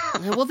don't know.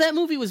 Well, that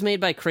movie was made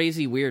by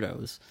crazy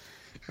weirdos.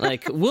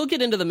 Like, we'll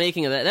get into the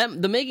making of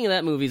that. The making of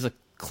that movie is a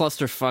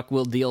clusterfuck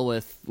we'll deal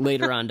with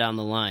later on down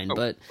the line.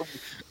 But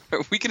are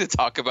we going to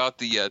talk about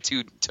the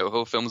two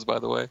Toho films, by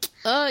the way?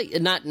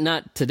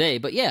 Not today,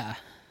 but yeah,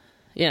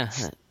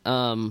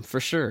 for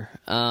sure.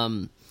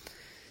 But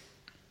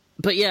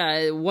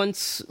yeah,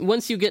 once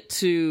you get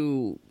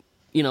to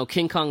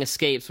King Kong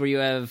Escapes, where you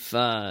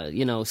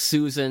have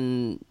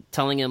Susan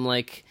telling him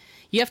like,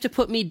 you have to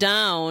put me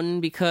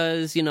down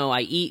because,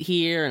 I eat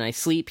here and I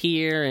sleep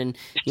here. And,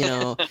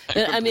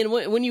 I mean,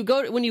 when you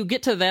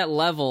get to that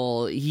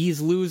level,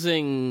 he's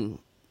losing,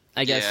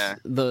 I guess,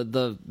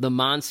 the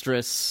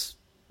monstrous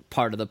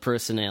part of the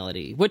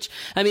personality, which,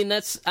 I mean,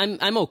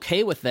 I'm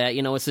okay with that.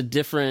 It's a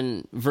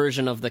different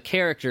version of the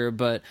character,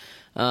 but,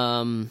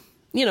 I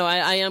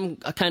am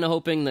kind of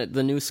hoping that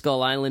the new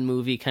Skull Island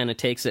movie kind of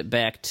takes it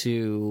back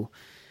to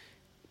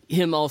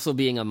him also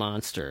being a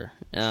monster.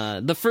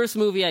 The first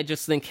movie, I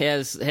just think,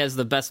 has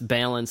the best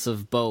balance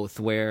of both,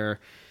 where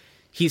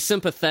he's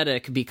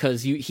sympathetic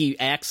because he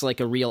acts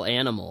like a real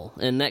animal,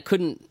 and that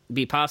couldn't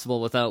be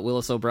possible without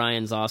Willis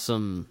O'Brien's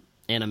awesome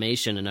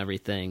animation and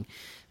everything.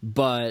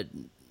 But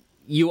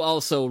you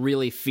also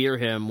really fear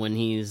him when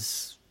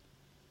he's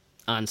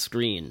on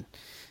screen.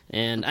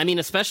 And, I mean,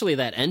 especially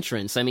that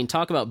entrance. I mean,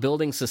 talk about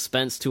building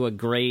suspense to a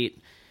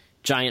great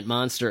giant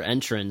monster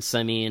entrance.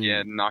 I mean,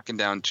 knocking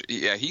down.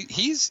 Yeah,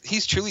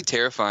 he's truly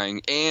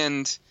terrifying,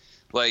 and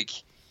like,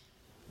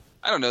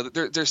 I don't know.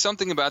 There's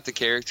something about the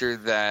character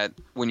that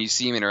when you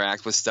see him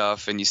interact with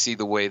stuff, and you see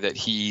the way that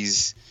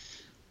he's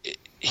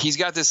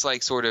got this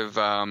like sort of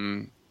I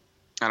don't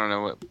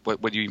know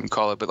what you even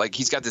call it, but like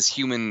he's got this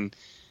human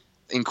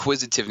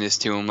inquisitiveness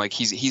to him. Like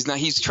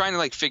he's trying to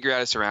like figure out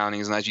his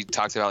surroundings, and as you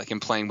talked about, like him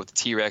playing with the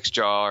T-Rex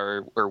jaw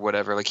or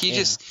whatever, like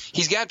he's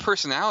got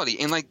personality,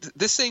 and like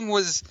this thing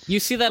was,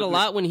 you see that a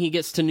lot when he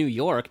gets to New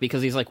York,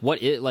 because he's like,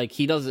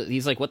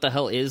 he's like, what the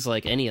hell is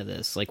like any of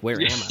this, like, where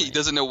am I? He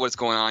doesn't know what's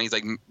going on. He's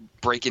like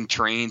breaking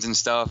trains and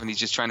stuff, and he's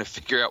just trying to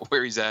figure out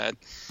where he's at.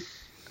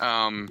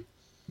 I don't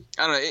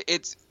know,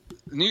 it's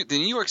the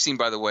New York scene,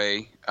 by the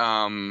way,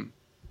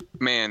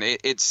 man,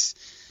 it's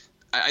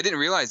I didn't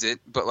realize it,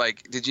 but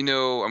like, did you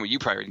know? I mean, you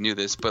probably already knew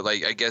this, but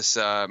like, I guess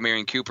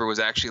Marion Cooper was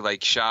actually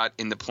like shot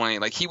in the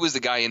plane. Like, he was the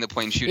guy in the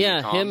plane shooting.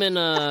 Yeah, Kong. him and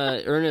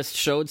Ernest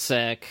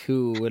Schoedsack,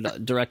 who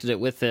directed it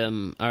with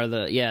him, are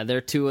they're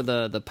two of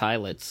the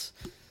pilots.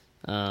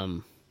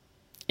 And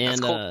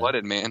that's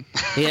cold-blooded, man.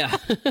 Yeah,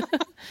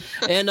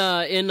 and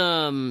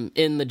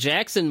in the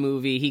Jackson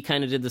movie, he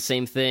kind of did the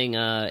same thing.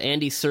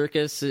 Andy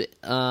Serkis,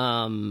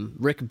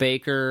 Rick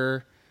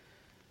Baker.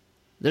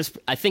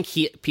 I think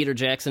Peter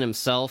Jackson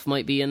himself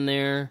might be in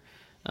there.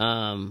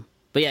 But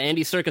yeah,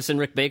 Andy Serkis and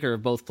Rick Baker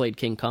have both played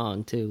King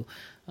Kong too.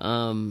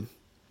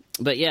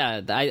 But yeah,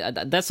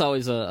 that's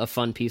always a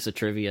fun piece of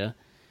trivia.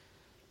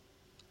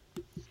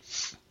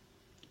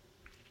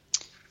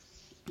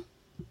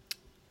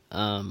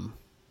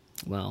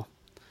 Well,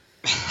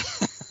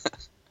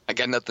 I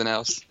got nothing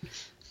else.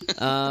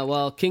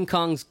 Well, King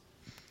Kong's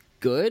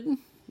good.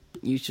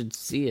 You should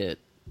see it.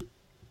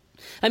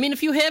 I mean,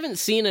 if you haven't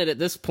seen it at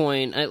this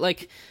point, I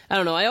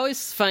don't know. I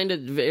always find it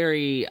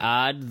very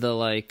odd.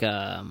 I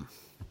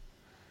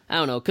I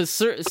don't know, because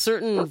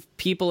certain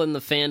people in the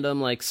fandom,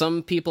 like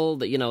some people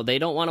that, you know, they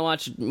don't want to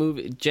watch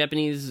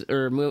Japanese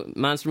or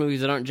monster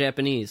movies that aren't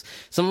Japanese.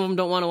 Some of them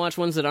don't want to watch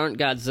ones that aren't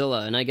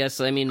Godzilla, and I guess,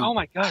 I mean... Oh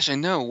my gosh, I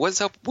know. What's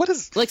up? What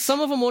is... Like,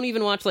 some of them won't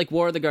even watch, like,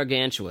 War of the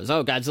Gargantuas.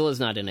 Oh, Godzilla's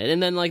not in it.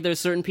 And then, like, there's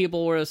certain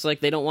people where it's like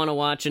they don't want to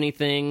watch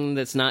anything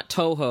that's not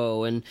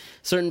Toho, and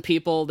certain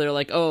people, they're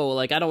like, oh,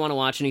 like, I don't want to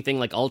watch anything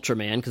like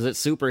Ultraman because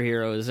it's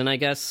superheroes, and I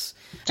guess...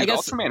 Dude,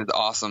 Ultraman is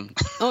awesome.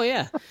 Oh,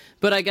 yeah.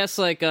 But I guess,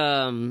 like,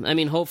 I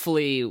mean,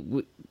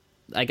 hopefully,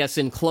 I guess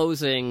in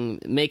closing,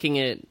 making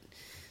it,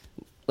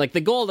 like, the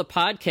goal of the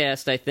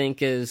podcast, I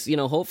think, is, you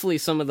know, hopefully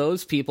some of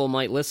those people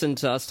might listen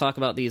to us talk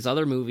about these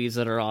other movies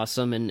that are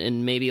awesome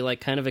and maybe,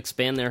 like, kind of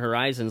expand their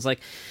horizons.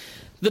 Like,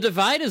 the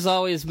divide has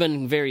always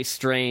been very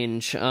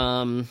strange.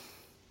 Like,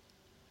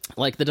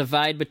 the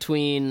divide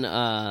between,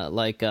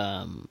 like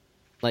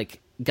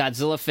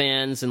Godzilla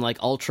fans and like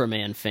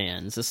Ultraman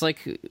fans. It's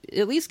like,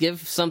 at least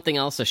give something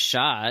else a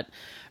shot.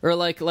 Or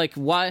like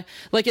why,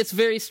 like, it's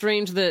very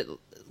strange that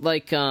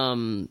like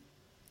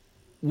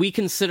we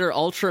consider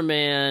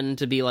Ultraman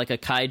to be like a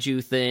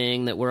kaiju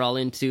thing that we're all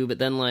into, but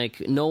then like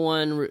no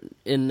one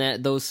in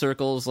those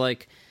circles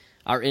like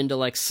are into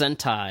like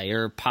Sentai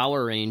or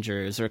Power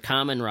Rangers or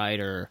Kamen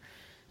Rider.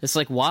 It's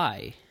like,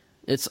 why?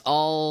 It's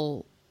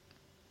all,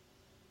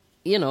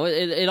 you know,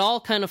 it all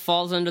kind of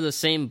falls under the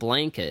same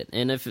blanket.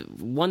 And if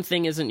one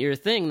thing isn't your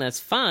thing, that's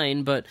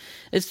fine, but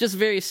it's just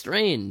very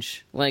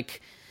strange.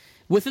 Like,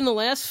 within the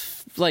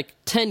last, like,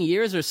 10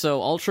 years or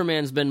so,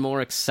 Ultraman's been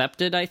more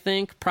accepted, I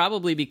think,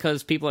 probably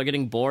because people are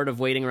getting bored of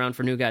waiting around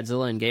for new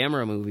Godzilla and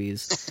Gamera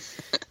movies.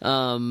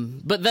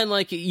 But then,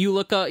 like,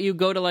 you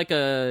go to, like,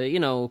 you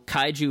know,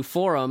 kaiju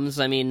forums.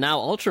 I mean, now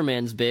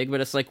Ultraman's big,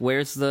 but it's like,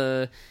 where's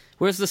the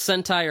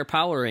Sentai or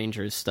Power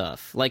Rangers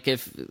stuff? Like,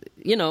 if,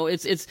 you know,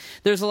 it's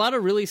there's a lot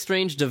of really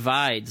strange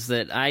divides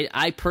that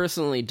I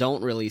personally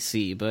don't really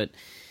see, but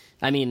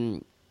I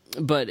mean,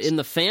 but in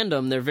the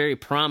fandom they're very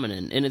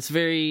prominent, and it's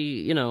very,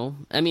 you know,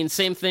 I mean,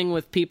 same thing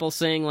with people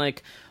saying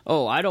like,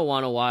 oh, I don't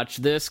want to watch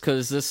this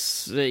because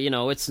this, you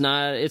know, it's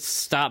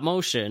stop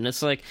motion.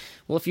 It's like,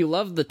 well, if you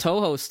love the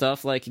Toho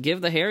stuff, like,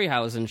 give the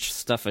Harryhausen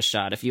stuff a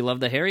shot. If you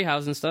love the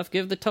Harryhausen stuff,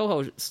 give the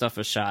Toho stuff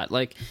a shot.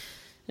 Like,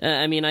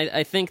 I mean,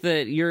 I think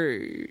that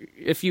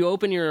if you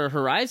open your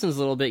horizons a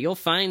little bit, you'll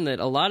find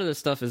that a lot of this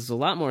stuff is a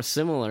lot more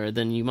similar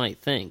than you might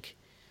think.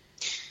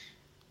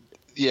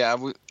 Yeah,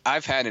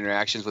 I've had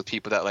interactions with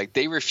people that, like,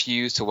 they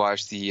refuse to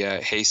watch the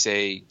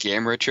Heisei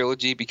Gamera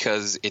trilogy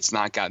because it's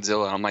not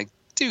Godzilla. I'm like,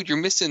 dude, you're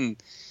missing...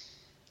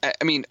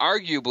 I mean,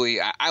 arguably,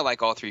 I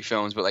like all three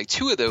films, but, like,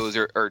 two of those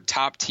are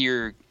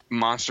top-tier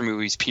monster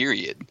movies,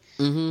 period.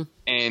 Mm-hmm.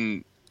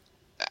 And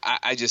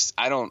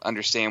I don't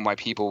understand why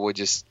people would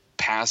just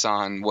pass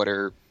on what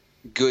are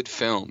good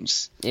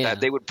films that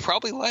they would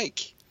probably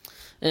like.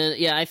 And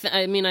yeah,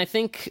 I mean, I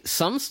think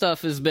some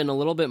stuff has been a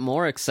little bit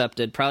more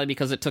accepted, probably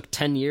because it took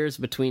 10 years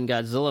between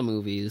Godzilla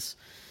movies,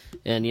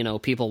 and, you know,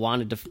 people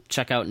wanted to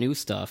check out new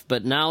stuff.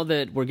 But now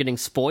that we're getting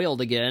spoiled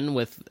again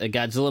with a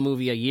Godzilla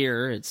movie a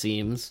year, it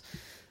seems,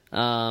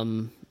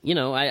 you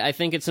know, I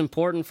think it's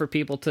important for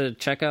people to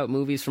check out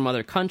movies from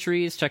other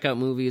countries, check out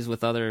movies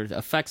with other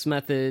effects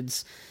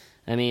methods.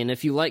 I mean,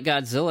 if you like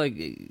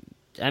Godzilla,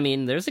 I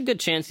mean, there's a good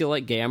chance you'll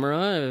like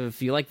Gamera.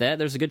 If you like that,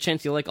 there's a good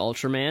chance you'll like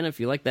Ultraman. If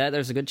you like that,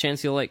 there's a good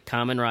chance you'll like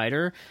Kamen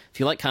Rider. If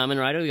you like Kamen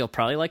Rider, you'll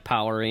probably like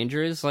Power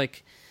Rangers.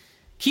 Like,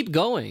 keep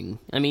going.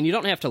 I mean, you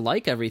don't have to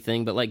like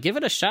everything, but, like, give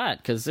it a shot,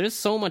 because there's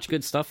so much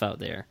good stuff out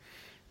there.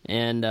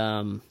 And,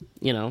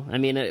 you know, I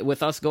mean,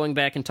 with us going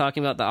back and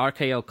talking about the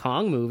RKO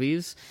Kong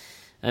movies,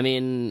 I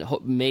mean,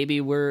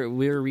 maybe we're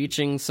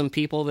reaching some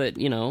people that,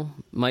 you know,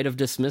 might have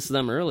dismissed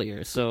them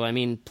earlier. So, I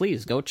mean,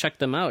 please go check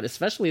them out,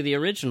 especially the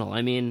original.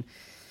 I mean,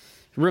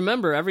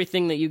 remember,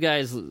 everything that you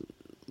guys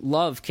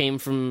love came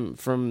from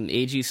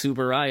Eiji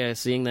Tsuburaya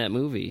seeing that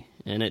movie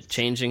and it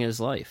changing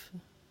his life.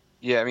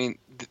 Yeah, I mean,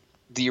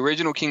 the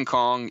original King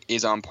Kong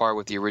is on par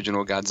with the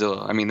original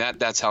Godzilla. I mean,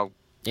 that's how,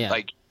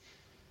 like,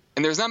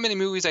 and there's not many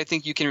movies I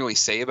think you can really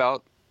say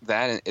about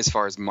that as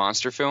far as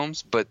monster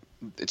films, but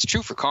it's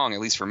true for Kong, at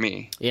least for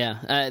me.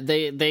 Yeah,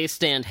 they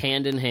stand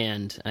hand in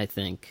hand, I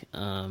think.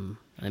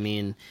 I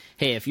mean,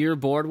 hey, if you're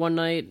bored one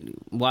night,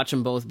 watch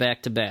them both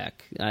back to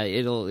back.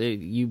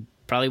 You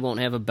probably won't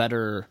have a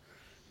better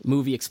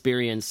movie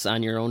experience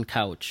on your own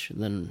couch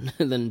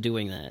than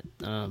doing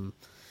that.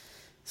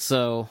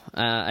 So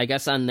I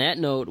guess on that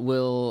note,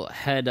 we'll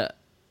head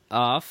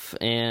off.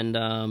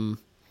 And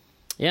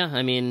yeah,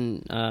 I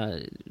mean,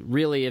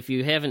 really, if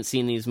you haven't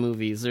seen these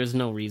movies, there's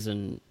no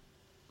reason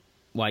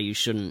why you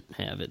shouldn't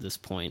have at this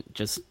point.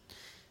 Just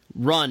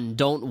run,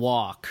 don't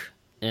walk,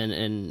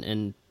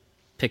 and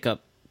pick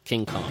up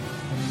King Kong.